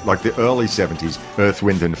know that like the early 70s, Earth,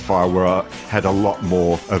 Wind and Fire had a lot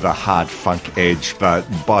more of a hard funk edge, but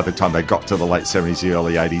by the time they got to the late 70s, the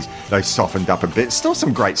early 80s, they softened up a bit. Still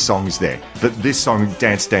some great songs there, but this song,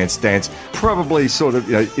 Dance, Dance, Dance, probably sort of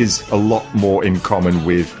is a lot more in common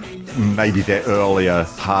with maybe their earlier,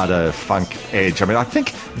 harder funk edge. I mean, I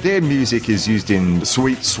think their music is used in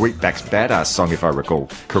Sweetback's Badass song, if I recall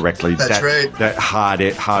correctly. That's right. That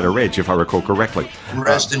harder edge, if I recall correctly.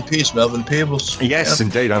 Rest in peace, Melvin Peebles. Yes,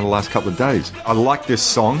 indeed, over the last couple of days. I like this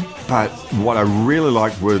song, but what I really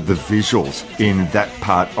liked were the visuals in that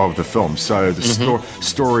part of the film. So the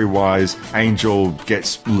story-wise, Angel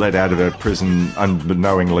gets let out of her prison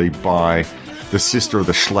unknowingly by the sister of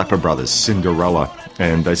the Schlepper brothers, Cinderella.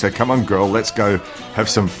 And they say, "Come on, girl, let's go have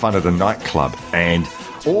some fun at a nightclub." And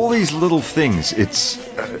all these little things, it's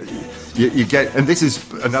you get, and this is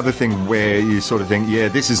another thing where you sort of think, yeah,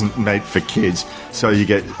 this isn't made for kids. So you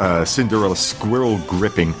get Cinderella squirrel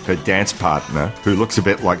gripping her dance partner, who looks a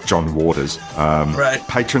bit like John Waters.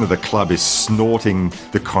 Patron of the club is snorting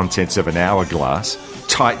the contents of an hourglass.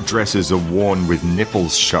 Tight dresses are worn with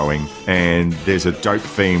nipples showing, and there's a dope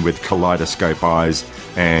fiend with kaleidoscope eyes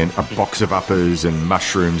and a box of uppers and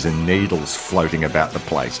mushrooms and needles floating about the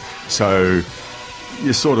place. So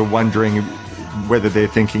you're sort of wondering whether they're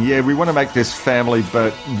thinking, yeah, we want to make this family,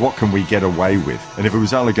 but what can we get away with? And if it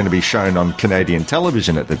was only going to be shown on Canadian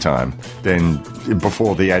television at the time, then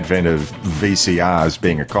before the advent of VCRs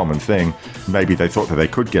being a common thing, maybe they thought that they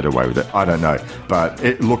could get away with it. I don't know. But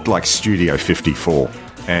it looked like Studio 54.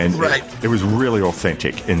 And it was really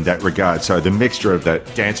authentic in that regard. So the mixture of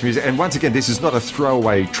that dance music, and once again, this is not a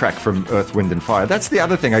throwaway track from Earth, Wind and Fire. That's the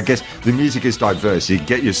other thing, I guess. The music is diverse. You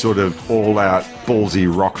get your sort of all-out ballsy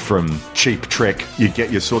rock from Cheap Trick. You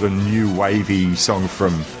get your sort of new wavy song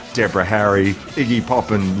from Deborah Harry, Iggy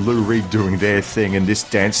Pop and Lou Reed doing their thing in this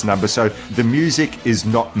dance number. So the music is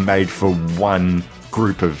not made for one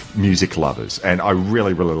group of music lovers, and I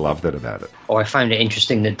really, really love that about it. I found it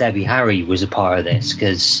interesting that Debbie Harry was a part of this,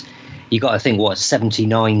 because you got to think,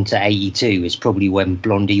 79 to 82 is probably when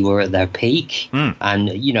Blondie were at their peak.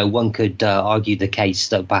 And one could argue the case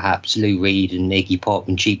that perhaps Lou Reed and Iggy Pop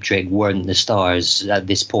and Cheap Trick weren't the stars at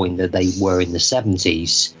this point that they were in the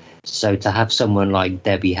 70s. So to have someone like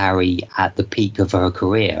Debbie Harry at the peak of her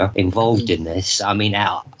career involved in this, I mean,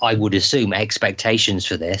 I would assume expectations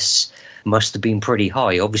for this must have been pretty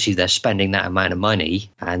high. Obviously, they're spending that amount of money,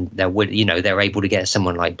 and they're able to get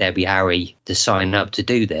someone like Debbie Harry to sign up to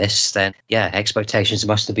do this. Then, yeah, expectations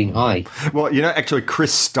must have been high. Well, actually,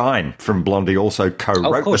 Chris Stein from Blondie also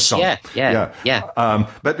co-wrote the song. Yeah.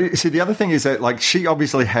 But see, the other thing is that, like, she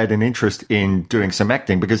obviously had an interest in doing some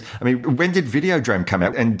acting because, I mean, when did Videodrome come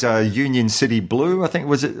out? And Union City Blue, I think,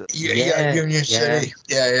 was it? Yeah, Union City.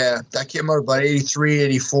 Yeah. That came out about 83,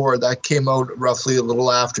 84. That came out roughly a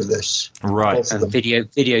little after this. Right. And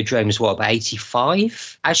Videodrome's what, about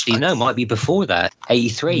 85? Actually, no, might be before that.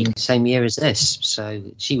 83, same year as this. So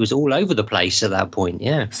she was all over the place at that point,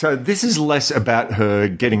 yeah. So this is less about her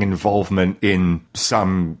getting involvement in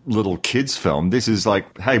some little kids film. This is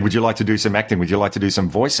like, hey, would you like to do some acting? Would you like to do some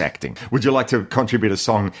voice acting? Would you like to contribute a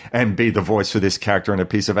song and be the voice for this character in a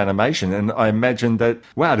piece of animation? And I imagine that,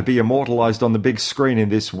 wow, to be immortalized on the big screen in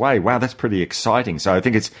this way, wow, that's pretty exciting. So I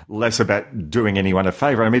think it's less about doing anyone a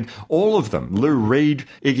favor. I mean, all of them, Lou Reed,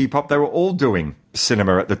 Iggy Pop, they were all doing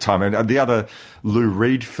cinema at the time. And the other Lou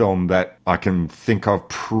Reed film that I can think of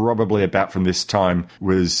probably about from this time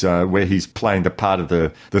was where he's playing the part of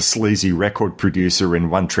the sleazy record producer in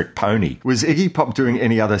One Trick Pony. Was Iggy Pop doing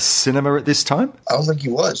any other cinema at this time? I don't think he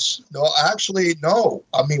was. No, actually, no.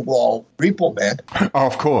 I mean, well, Repo Man. Oh,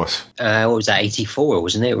 of course. What was that, 84,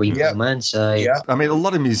 wasn't it? Repo Man. So yeah. I mean, a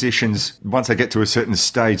lot of musicians, once they get to a certain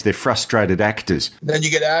stage, they're frustrated actors. Then you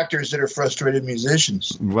get actors that are frustrated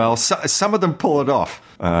musicians. Well, some of them pull it off.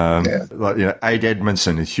 Like, Ade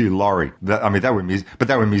Edmondson and Hugh Laurie. They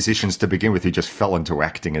were musicians to begin with who just fell into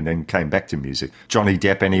acting and then came back to music. Johnny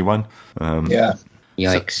Depp, anyone?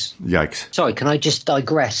 Yikes. Yikes. Sorry, can I just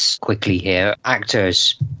digress quickly here?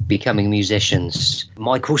 Actors becoming musicians.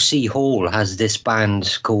 Michael C. Hall has this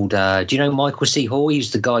band called, do you know Michael C. Hall?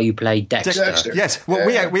 He's the guy who played Dexter. Yes.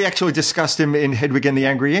 Well, we actually discussed him in Hedwig and the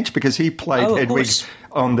Angry Inch because he played Hedwig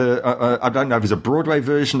on the, I don't know if it's a Broadway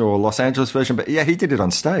version or a Los Angeles version, but yeah, he did it on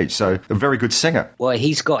stage. So a very good singer. Well,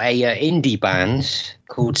 he's got a indie band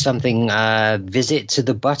called something, Visit to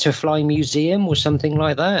the Butterfly Museum or something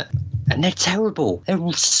like that. And they're terrible.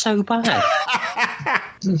 They're so bad.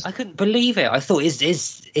 I couldn't believe it. I thought, is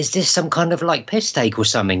this some kind of like piss take or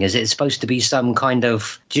something? Is it supposed to be some kind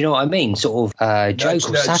of, do you know what I mean? Sort of joke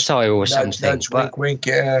or satire or something? Wink, wink,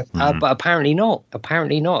 yeah. But apparently not.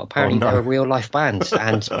 Apparently they're a real life band.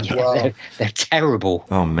 And they're terrible.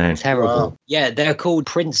 Oh, man. Terrible. Wow. Yeah, they're called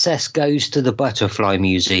Princess Goes to the Butterfly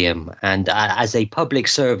Museum. And as a public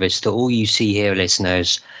service to all you see here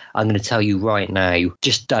listeners, I'm going to tell you right now,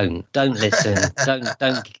 just don't listen.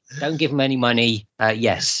 don't give them any money.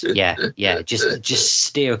 Just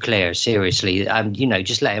steer clear, seriously.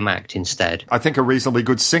 Just let him act instead. I think a reasonably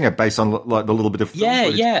good singer based on like the little bit of film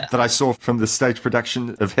footage that I saw from the stage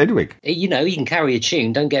production of Hedwig. He can carry a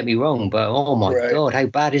tune, don't get me wrong, but oh my God, how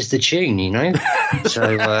bad is the tune,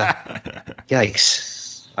 So, yikes.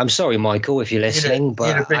 I'm sorry, Michael, if you're listening,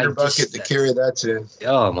 but need a bigger bucket to carry that to.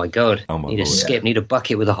 Oh my God! Need a Lord. skip. Need a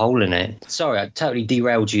bucket with a hole in it. Sorry, I totally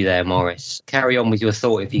derailed you there, Morris. Carry on with your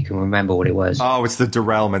thought if you can remember what it was. Oh, it's the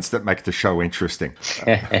derailments that make the show interesting.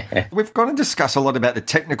 We've got to discuss a lot about the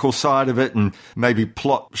technical side of it and maybe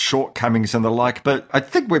plot shortcomings and the like, but I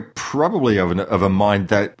think we're probably of a mind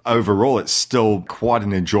that overall it's still quite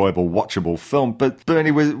an enjoyable, watchable film. But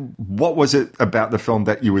Bernie, what was it about the film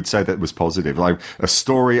that you would say that was positive? Like a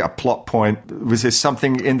story, a plot point? Was there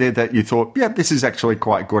something in there that you thought, yeah, this is actually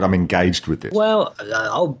quite good, I'm engaged with this? Well,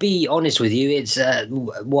 I'll be honest with you, it's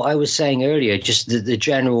what I was saying earlier, just the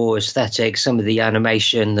general aesthetic, some of the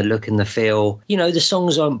animation, the look and the feel. The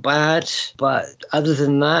songs aren't bad, but other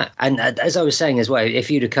than that, and as I was saying as well, if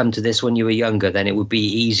you'd have come to this when you were younger, then it would be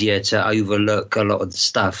easier to overlook a lot of the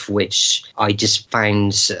stuff, which I just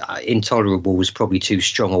found intolerable was probably too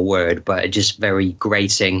strong a word, but just very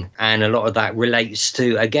grating. And a lot of that relates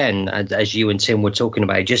to, again, as you and Tim were talking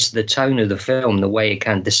about, just the tone of the film, the way it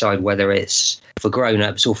can't decide whether it's for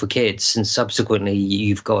grown-ups or for kids. And subsequently,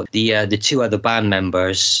 you've got the two other band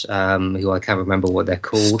members, who I can't remember what they're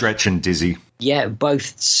called. Stretch and Dizzy. Yeah,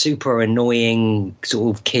 both super annoying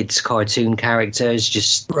sort of kids' cartoon characters,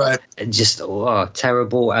 just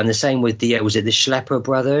terrible. And the same with was it the Schlepper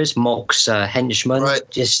brothers, Mock's henchmen? Right.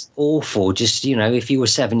 Just awful. Just, if you were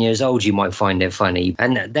 7 years old, you might find it funny.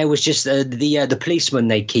 And there was just the policeman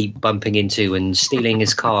they keep bumping into and stealing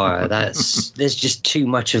his car. There's just too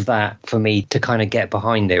much of that for me to kind of get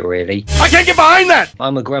behind it, really. I can't get behind that!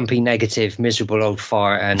 I'm a grumpy, negative, miserable old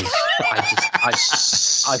fart, and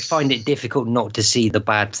I find it difficult not to see the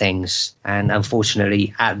bad things, and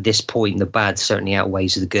unfortunately, at this point, the bad certainly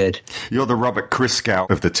outweighs the good. You're the Robert Christgau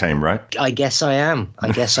of the team, right? I guess I am.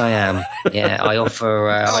 Yeah, I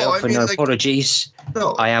offer no apologies.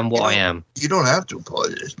 No, I am what I am. You don't have to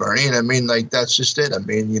apologize, Bernie. And I mean, like, that's just it. I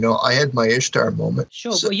mean, I had my Ishtar moment.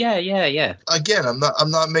 Sure. So, well, yeah. Again, I'm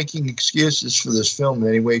not making excuses for this film in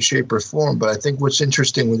any way, shape, or form. But I think what's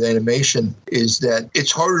interesting with animation is that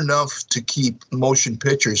it's hard enough to keep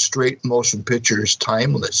straight motion pictures,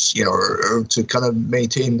 timeless, or to kind of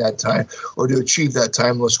maintain that time or to achieve that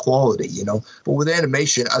timeless quality, But with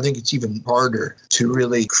animation, I think it's even harder to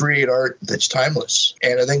really create art that's timeless.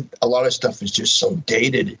 And I think a lot of stuff is just so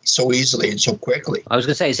dated so easily and so quickly. I was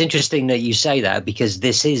going to say, it's interesting that you say that, because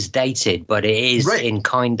this is dated, but it is in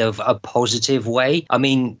kind of a positive way. I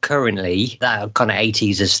mean, currently, that kind of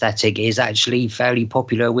 80s aesthetic is actually fairly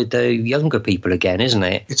popular with the younger people again, isn't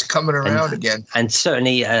it? It's coming around again. And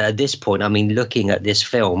certainly at this point, I mean, looking at this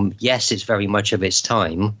film, yes, it's very much of its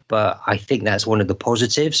time, but I think that's one of the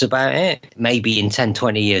positives about it. Maybe in 10,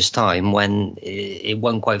 20 years' time when it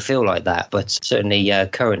won't quite feel like that, but certainly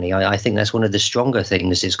currently, I think that's one of the stronger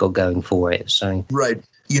things it's got going for it. So right.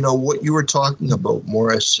 What you were talking about,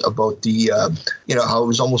 Morris, about the, how it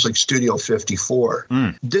was almost like Studio 54.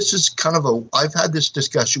 This is kind of I've had this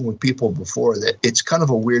discussion with people before that it's kind of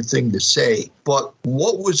a weird thing to say, but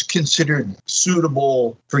what was considered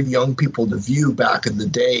suitable for young people to view back in the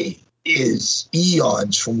day is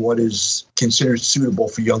eons from what is considered suitable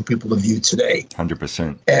for young people to view today.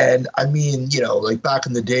 100%. And I mean, like back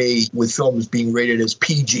in the day with films being rated as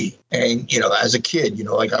PG. And, as a kid,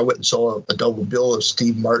 I went and saw a double bill of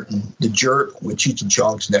Steve Martin, The Jerk, with Cheech and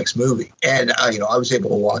Chong's next movie. And, I was able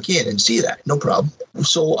to walk in and see that. No problem.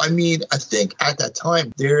 So, I mean, I think at that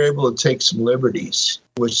time, they were able to take some liberties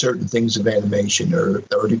with certain things of animation or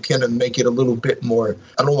to kind of make it a little bit more,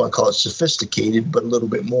 I don't want to call it sophisticated, but a little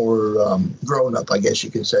bit more grown up, I guess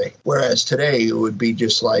you could say. Whereas today it would be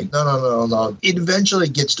just like, no. It eventually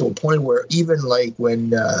gets to a point where even like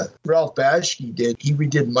when Ralph Bakshi he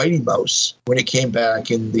redid Mighty Mouse when it came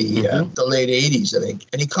back in the late 80s, I think.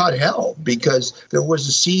 And he caught hell because there was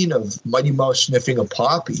a scene of Mighty Mouse sniffing a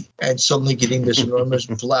poppy and suddenly getting this enormous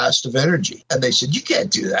blast of energy. And they said, you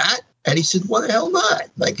can't do that. And he said, why the hell not?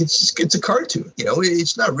 Like, it's a cartoon.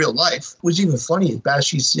 It's not real life. It was even funny.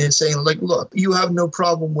 Bakshi saying, like, look, you have no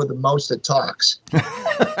problem with a mouse that talks.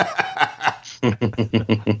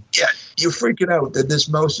 Yeah, you're freaking out that this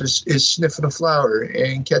mouse is sniffing a flower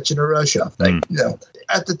and catching a rush off. Like,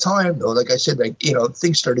 at the time, though, like I said,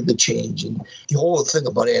 things started to change. And the whole thing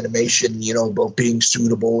about animation, about being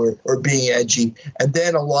suitable or being edgy. And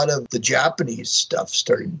then a lot of the Japanese stuff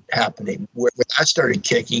started happening where that started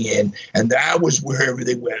kicking in. And that was where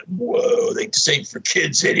everything went, whoa, this ain't for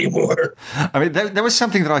kids anymore. I mean, there was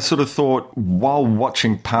something that I sort of thought while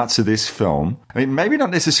watching parts of this film. I mean, maybe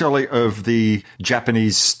not necessarily of the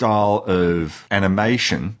Japanese style of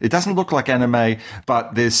animation. It doesn't look like anime,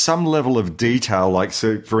 but there's some level of detail, like,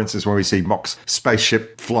 so, for instance, when we see Mock's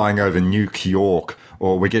spaceship flying over New York,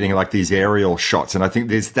 or we're getting like these aerial shots. And I think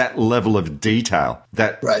there's that level of detail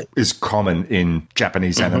that is common in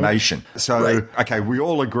Japanese animation. So, okay, we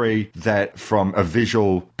all agree that from a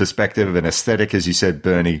visual perspective and aesthetic, as you said,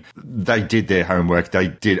 Bernie, they did their homework. They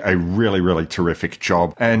did a really, really terrific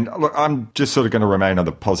job. And look, I'm just sort of going to remain on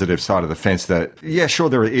the positive side of the fence that, yeah, sure,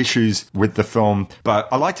 there are issues with the film, but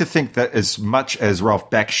I like to think that as much as Ralph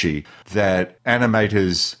Bakshi, that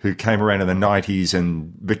animators who came around in the 90s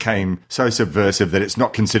and became so subversive that it's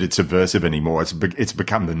not considered subversive anymore. It's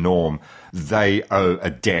become the norm. They owe a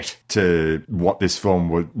debt to what this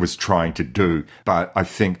film was trying to do. But I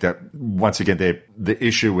think that, once again, the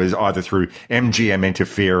issue was either through MGM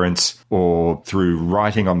interference or through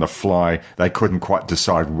writing on the fly. They couldn't quite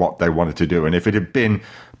decide what they wanted to do. And if it had been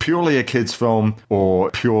purely a kid's film or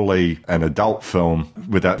purely an adult film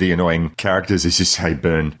without the annoying characters, as you say,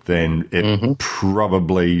 Bern, then it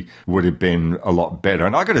probably would have been a lot better.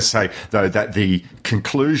 And I got to say, though, that the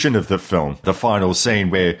conclusion of the film, the final scene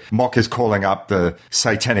where Mock is calling up the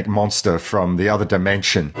satanic monster from the other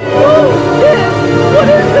dimension. What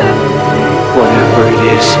is it? Whatever it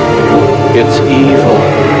is, it's evil.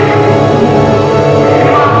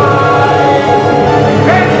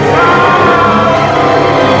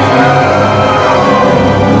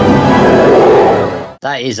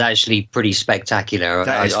 That is actually pretty spectacular.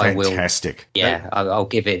 That is fantastic. I'll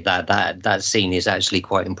give it that. That scene is actually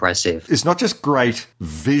quite impressive. It's not just great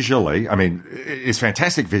visually. I mean, it's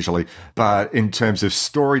fantastic visually, but in terms of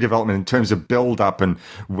story development, in terms of build-up, and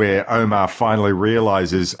where Omar finally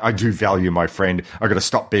realizes, I do value my friend. I got to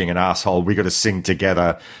stop being an asshole. We got to sing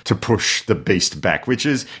together to push the beast back, which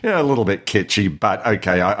is a little bit kitschy, but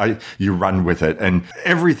okay, you run with it, and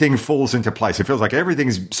everything falls into place. It feels like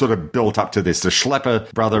everything's sort of built up to this. The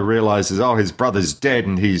Schlepper brother realizes, his brother's dead,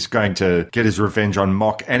 and he's going to get his revenge on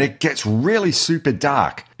Mock, and it gets really super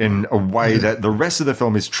dark in a way that the rest of the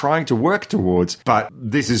film is trying to work towards, but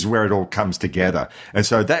this is where it all comes together. And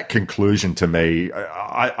so that conclusion, to me,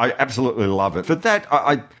 I absolutely love it. For that,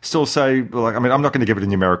 I still say, I'm not going to give it a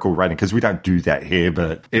numerical rating because we don't do that here,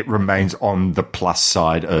 but it remains on the plus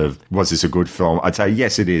side of, was this a good film? I'd say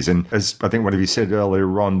yes, it is. And as I think one of you said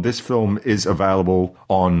earlier on, this film is available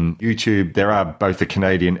on YouTube. There are both the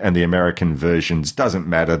Canadian and the American versions. Doesn't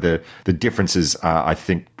matter. The differences are, I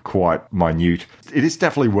think, quite minute. It is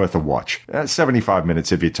definitely worth a watch. 75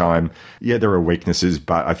 minutes of your time. Yeah, there are weaknesses,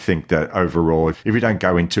 but I think that overall, if you don't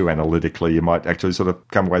go into analytically, you might actually sort of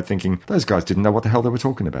come away thinking, those guys didn't know what the hell they were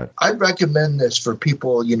talking about. I'd recommend this for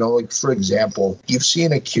people, like, for example, you've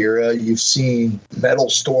seen Akira, you've seen Metal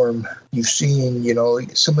Storm, you've seen,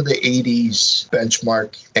 some of the 80s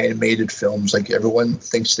benchmark animated films. Like, everyone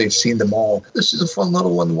thinks they've seen them all. This is a fun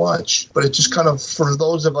little one to watch. But it just kind of, for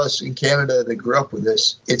those of us in Canada that grew up with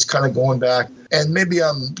this, it's kind of going back. And maybe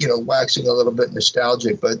I'm, waxing a little bit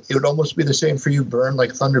nostalgic, but it would almost be the same for you, Byrne,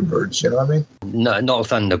 like Thunderbirds, you know what I mean? No, not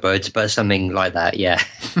Thunderbirds, but something like that, yeah.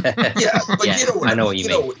 Yeah, but yeah, you know what I know what you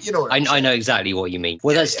mean. I know exactly what you mean.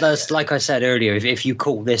 Well, that's like I said earlier, if you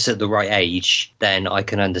caught this at the right age, then I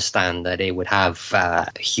can understand that it would have a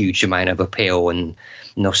huge amount of appeal and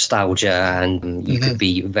nostalgia, and you could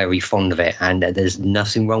be very fond of it, and there's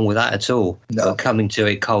nothing wrong with that at all. No. But coming to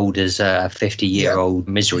it cold as a 50-year-old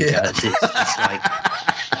misery guts, it's like,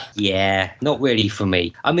 yeah, not really for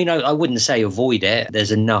me. I mean, I wouldn't say avoid it.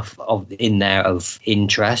 There's enough in there of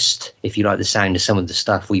interest. If you like the sound of some of the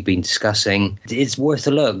stuff we've been discussing, it's worth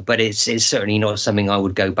a look, but it's certainly not something I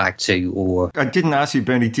would go back to. Or I didn't ask you,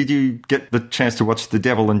 Bernie, did you get the chance to watch The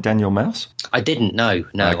Devil and Daniel Mouse? I didn't, no,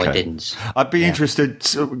 okay. I didn't. I'd be interested.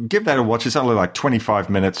 So give that a watch. It's only like 25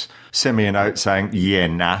 minutes. Send me a note saying, yeah,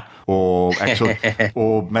 nah. Or actually,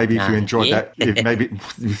 or maybe if you enjoyed that, maybe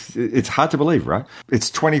it's hard to believe, right? It's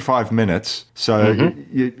 25 minutes, so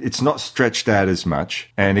it's not stretched out as much,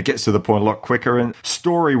 and it gets to the point a lot quicker. And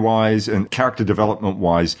story-wise and character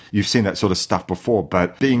development-wise, you've seen that sort of stuff before,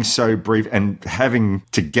 but being so brief and having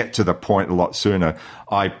to get to the point a lot sooner,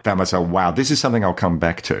 I found myself, wow, this is something I'll come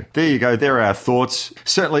back to. There you go. There are our thoughts.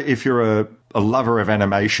 Certainly, if you're a lover of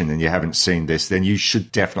animation and you haven't seen this, then you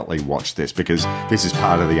should definitely watch this, because this is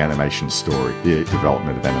part of the animation story, the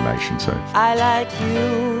development of animation. So I like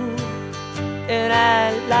you, and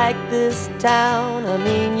I like this town. I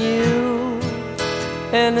mean you,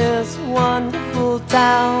 and this wonderful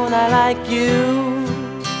town. I like you.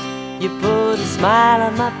 You put a smile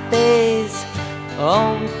on my face.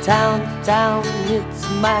 Hometown to town, it's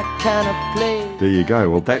my kind of place. There you go.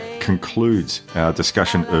 Well, that concludes our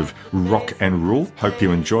discussion of Rock and Rule. Hope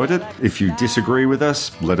you enjoyed it. If you disagree with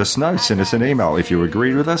us, let us know. Send us an email. If you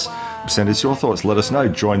agree with us, send us your thoughts. Let us know.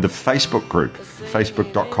 Join the Facebook group,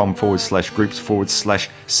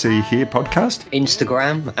 facebook.com/groups/See Here Podcast.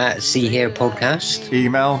 Instagram at See Here Podcast.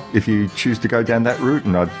 Email, if you choose to go down that route,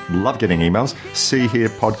 and I'd love getting emails,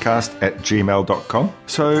 seeherepodcast@gmail.com.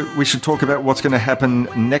 So we should talk about what's going to happen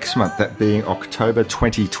next month, that being October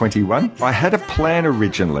 2021. I had a plan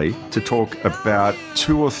originally to talk about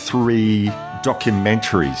 2 or 3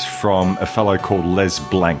 documentaries from a fellow called Les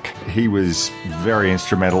Blank. He was very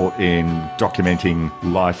instrumental in documenting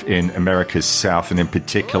life in America's South, and in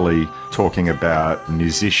particularly talking about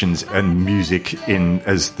musicians and music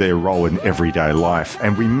as their role in everyday life.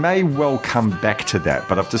 And we may well come back to that,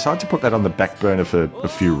 but I've decided to put that on the back burner for a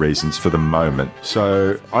few reasons for the moment.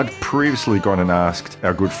 So I'd previously gone and asked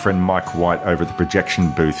our good friend Mike White over at the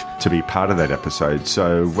Projection booth to be part of that episode.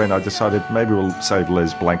 So when I decided maybe we'll save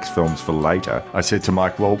Les Blank's films for later, I said to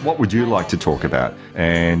Mike, well, what would you like to talk about?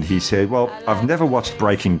 And he said, well, I've never watched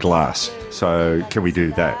Breaking Glass, so can we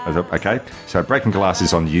do that? I thought, okay. So Breaking Glass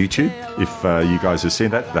is on YouTube. If you guys have seen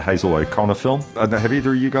that, the Hazel O'Connor film. Have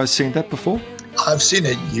either of you guys seen that before? I've seen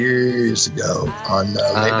it years ago on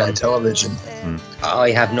late night television.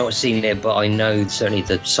 I have not seen it, but I know certainly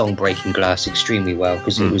the song Breaking Glass extremely well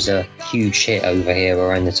because it was a huge hit over here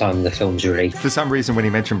around the time the film's released. For some reason, when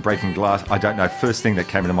he mentioned Breaking Glass, I don't know, first thing that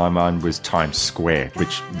came into my mind was Times Square,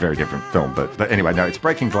 which very different film. But anyway, no, it's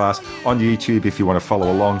Breaking Glass on YouTube if you want to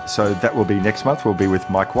follow along. So that will be next month. We'll be with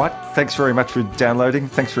Mike White. Thanks very much for downloading.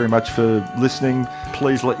 Thanks very much for listening.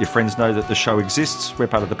 Please let your friends know that the show exists. We're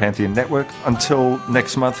part of the Pantheon Network. Until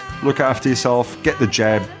next month, look after yourself, get the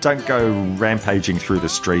jab, don't go rampaging through the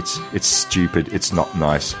streets. It's stupid, it's not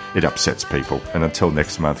nice, it upsets people. And until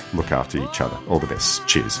next month, look after each other. All the best.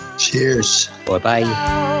 Cheers. Cheers.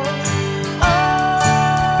 Bye-bye.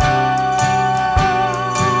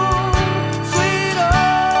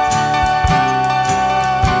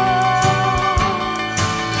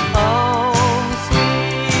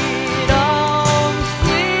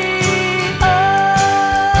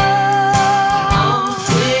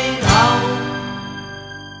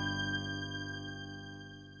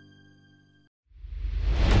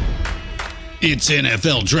 It's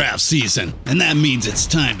NFL draft season, and that means it's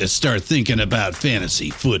time to start thinking about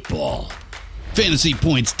fantasy football.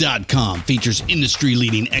 FantasyPoints.com features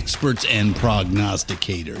industry-leading experts and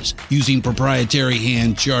prognosticators using proprietary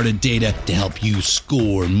hand-charted data to help you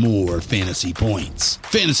score more fantasy points.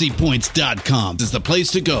 FantasyPoints.com is the place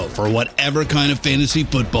to go for whatever kind of fantasy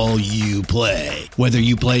football you play. Whether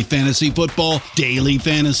you play fantasy football, daily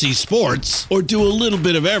fantasy sports, or do a little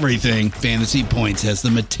bit of everything, Fantasy Points has the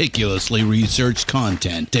meticulously researched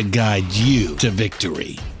content to guide you to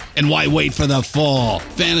victory. And why wait for the fall?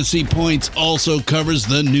 Fantasy Points also covers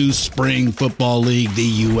the new spring football league,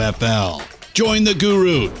 the UFL. Join the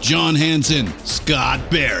guru, John Hansen,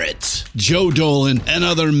 Scott Barrett, Joe Dolan, and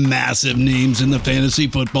other massive names in the fantasy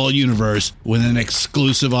football universe with an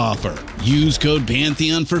exclusive offer. Use code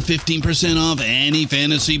Pantheon for 15% off any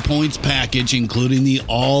Fantasy Points package, including the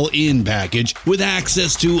all-in package, with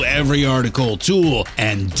access to every article, tool,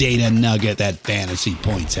 and data nugget that Fantasy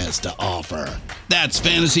Points has to offer. That's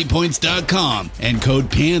FantasyPoints.com and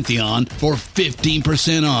code Pantheon for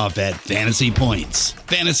 15% off at Fantasy Points.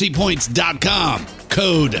 FantasyPoints.com,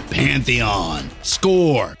 code Pantheon.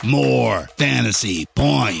 Score more fantasy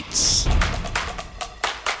points.